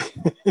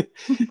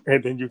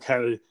 And then you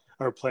kind of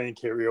are playing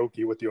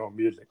karaoke with your own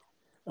music.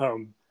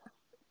 Um,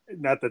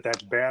 Not that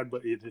that's bad,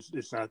 but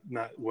it's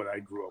not what I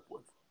grew up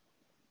with.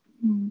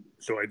 Mm.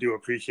 So I do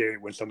appreciate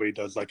it when somebody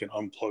does like an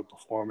unplugged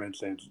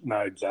performance and it's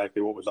not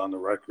exactly what was on the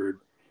record,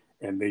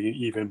 and they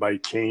even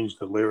might change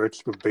the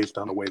lyrics based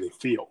on the way they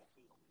feel.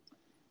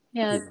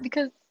 Yeah, Yeah.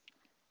 because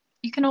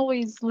you can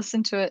always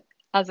listen to it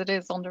as it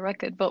is on the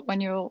record, but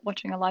when you're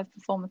watching a live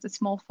performance,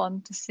 it's more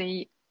fun to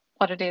see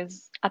what it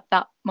is at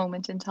that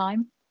moment in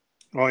time.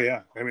 Oh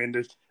yeah, I mean,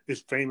 there's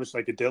this famous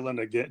like a Dylan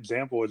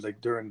example is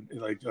like during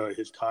like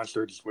his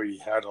concerts where he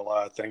had a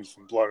lot of things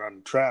from Blood on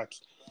the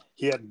Tracks.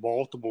 He had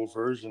multiple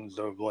versions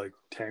of like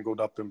Tangled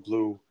Up in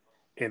Blue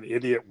and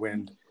Idiot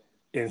Wind,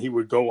 and he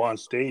would go on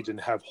stage and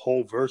have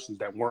whole verses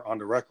that weren't on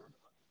the record.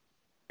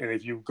 And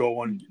if you go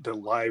on Mm. the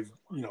live,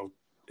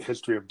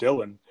 history of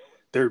Dylan,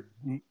 there are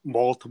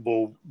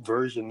multiple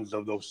versions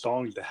of those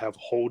songs that have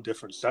whole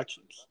different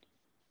sections.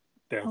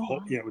 That Oh whole,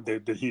 wow.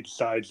 that he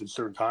decides in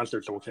certain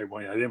concerts, okay,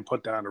 well, I didn't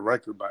put that on the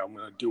record, but I'm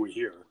going to do it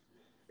here,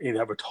 and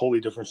have a totally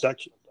different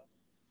section,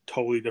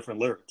 totally different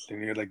lyrics,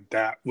 and you're like,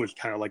 that was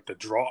kind of like the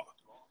draw.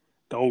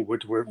 Oh,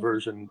 which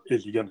version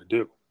is he going to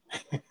do?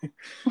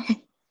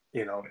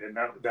 And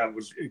that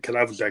was because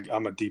I was like,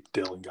 I'm a deep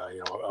Dylan guy.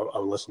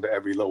 I'll listen to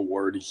every little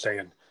word he's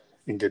saying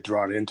and get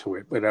drawn into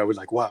it. But I was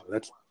like, wow,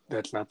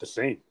 that's not the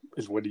same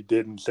as what he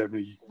did in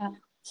Yeah.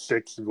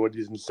 '76 and what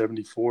he's in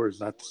 '74 is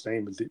not the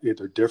same.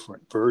 They're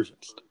different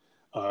versions.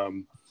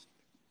 Um,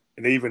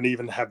 and they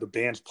even have the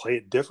bands play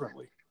it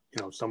differently.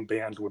 Some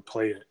bands would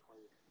play it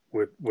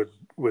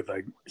with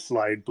like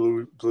slide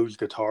blues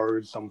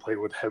guitars. Some play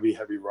it with heavy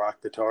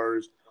rock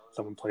guitars.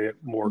 Some play it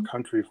more Mm.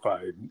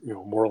 countrified,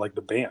 more like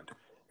the band.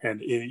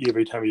 And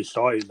every time you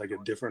saw it, it's like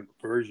a different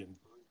version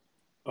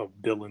of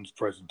Dylan's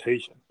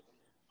presentation.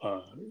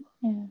 Uh,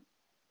 Yeah.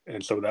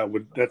 and so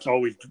that's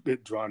always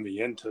drawn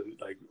me into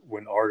like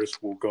when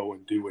artists will go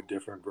and do a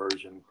different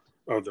version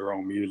of their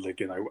own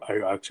music, and I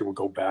actually will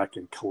go back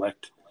and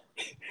collect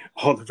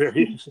all the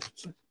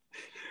variations.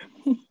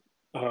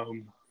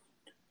 Um,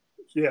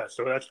 yeah,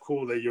 so that's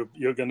cool that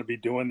you're going to be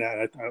doing that.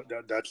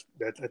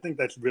 I think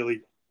that's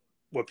really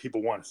what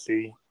people want to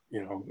see.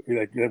 You know,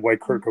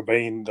 like Kurt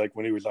Cobain, like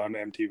when he was on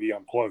MTV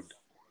Unplugged,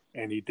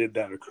 and he did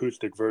that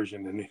acoustic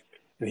version, and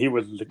he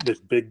was this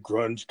big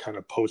grunge kind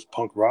of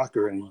post-punk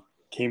rocker, and he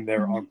came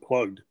there Mm-hmm.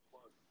 unplugged,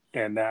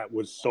 and that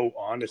was so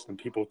honest, and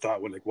people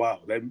thought, well, like, wow,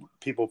 that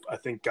people I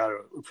think got an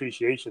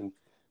appreciation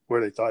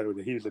where they thought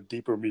that he was a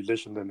deeper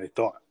musician than they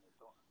thought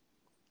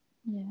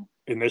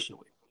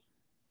initially,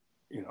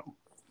 you know,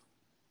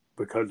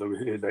 because of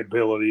his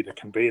ability to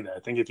convey that. I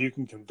think if you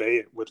can convey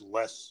it with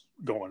less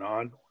going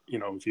on, you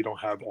know, if you don't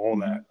have all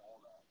Mm-hmm. that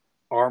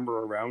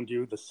armor around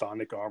you, the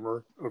sonic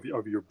armor of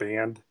your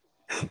band,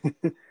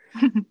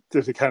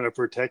 just to kind of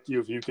protect you,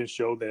 if you can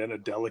show that in a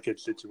delicate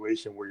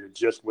situation where you're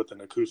just with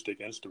an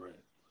acoustic instrument,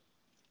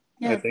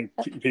 I Yeah, think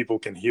people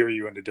can hear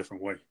you in a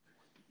different way.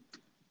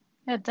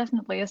 yeah,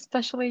 definitely.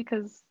 Especially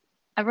because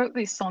I wrote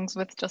these songs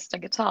with just a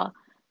guitar,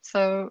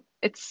 so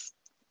it's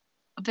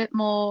a bit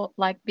more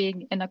like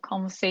being in a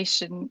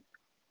conversation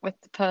with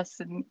the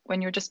person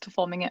when you're just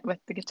performing it with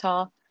the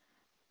guitar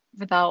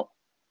without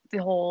the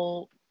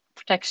whole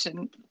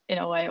protection in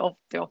a way of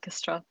the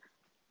orchestra.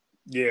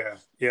 Yeah,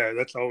 yeah,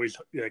 that's always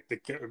like the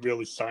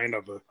really sign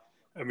of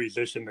a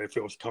musician that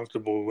feels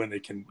comfortable when they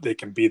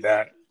can be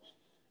that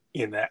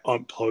in that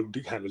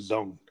unplugged kind of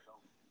zone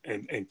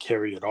and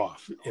carry it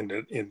off. And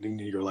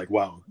you're like,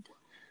 wow,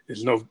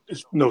 there's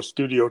no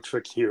studio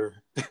tricks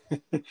here.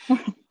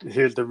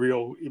 Here's the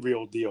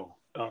real deal.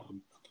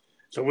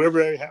 So we're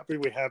very happy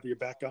we have you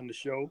back on the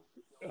show,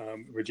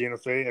 Regina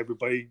Faye.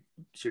 Everybody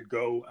should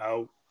go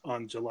out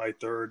on July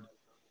 3rd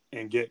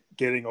and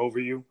getting over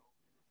you.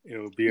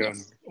 It'll be on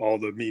Yes. all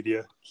the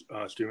media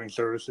streaming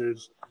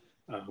services.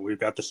 We've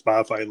got the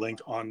Spotify link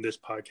on this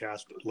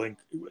podcast link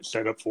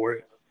set up for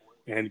it.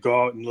 And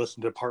go out and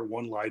listen to part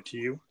one, Lie to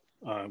You,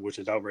 which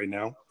is out right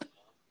now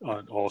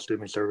on all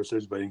streaming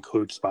services, but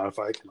includes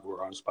Spotify because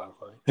we're on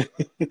Spotify.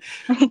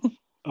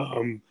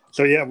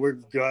 So yeah, we're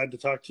glad to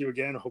talk to you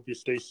again. I hope you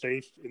stay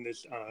safe in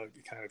this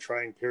kind of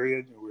trying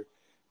period. We're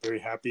very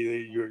happy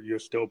that you're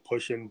still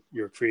pushing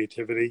your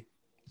creativity,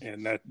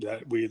 and that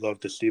we love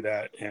to see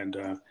that.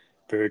 And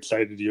very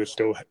excited you're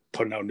still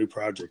putting out new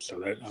projects. So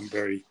that I'm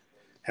very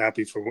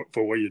happy for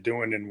what you're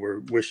doing, and we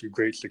wish you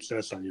great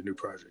success on your new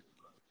project.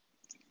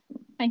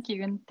 Thank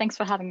you, and thanks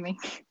for having me.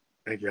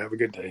 Thank you. Have a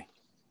good day.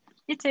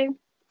 You too.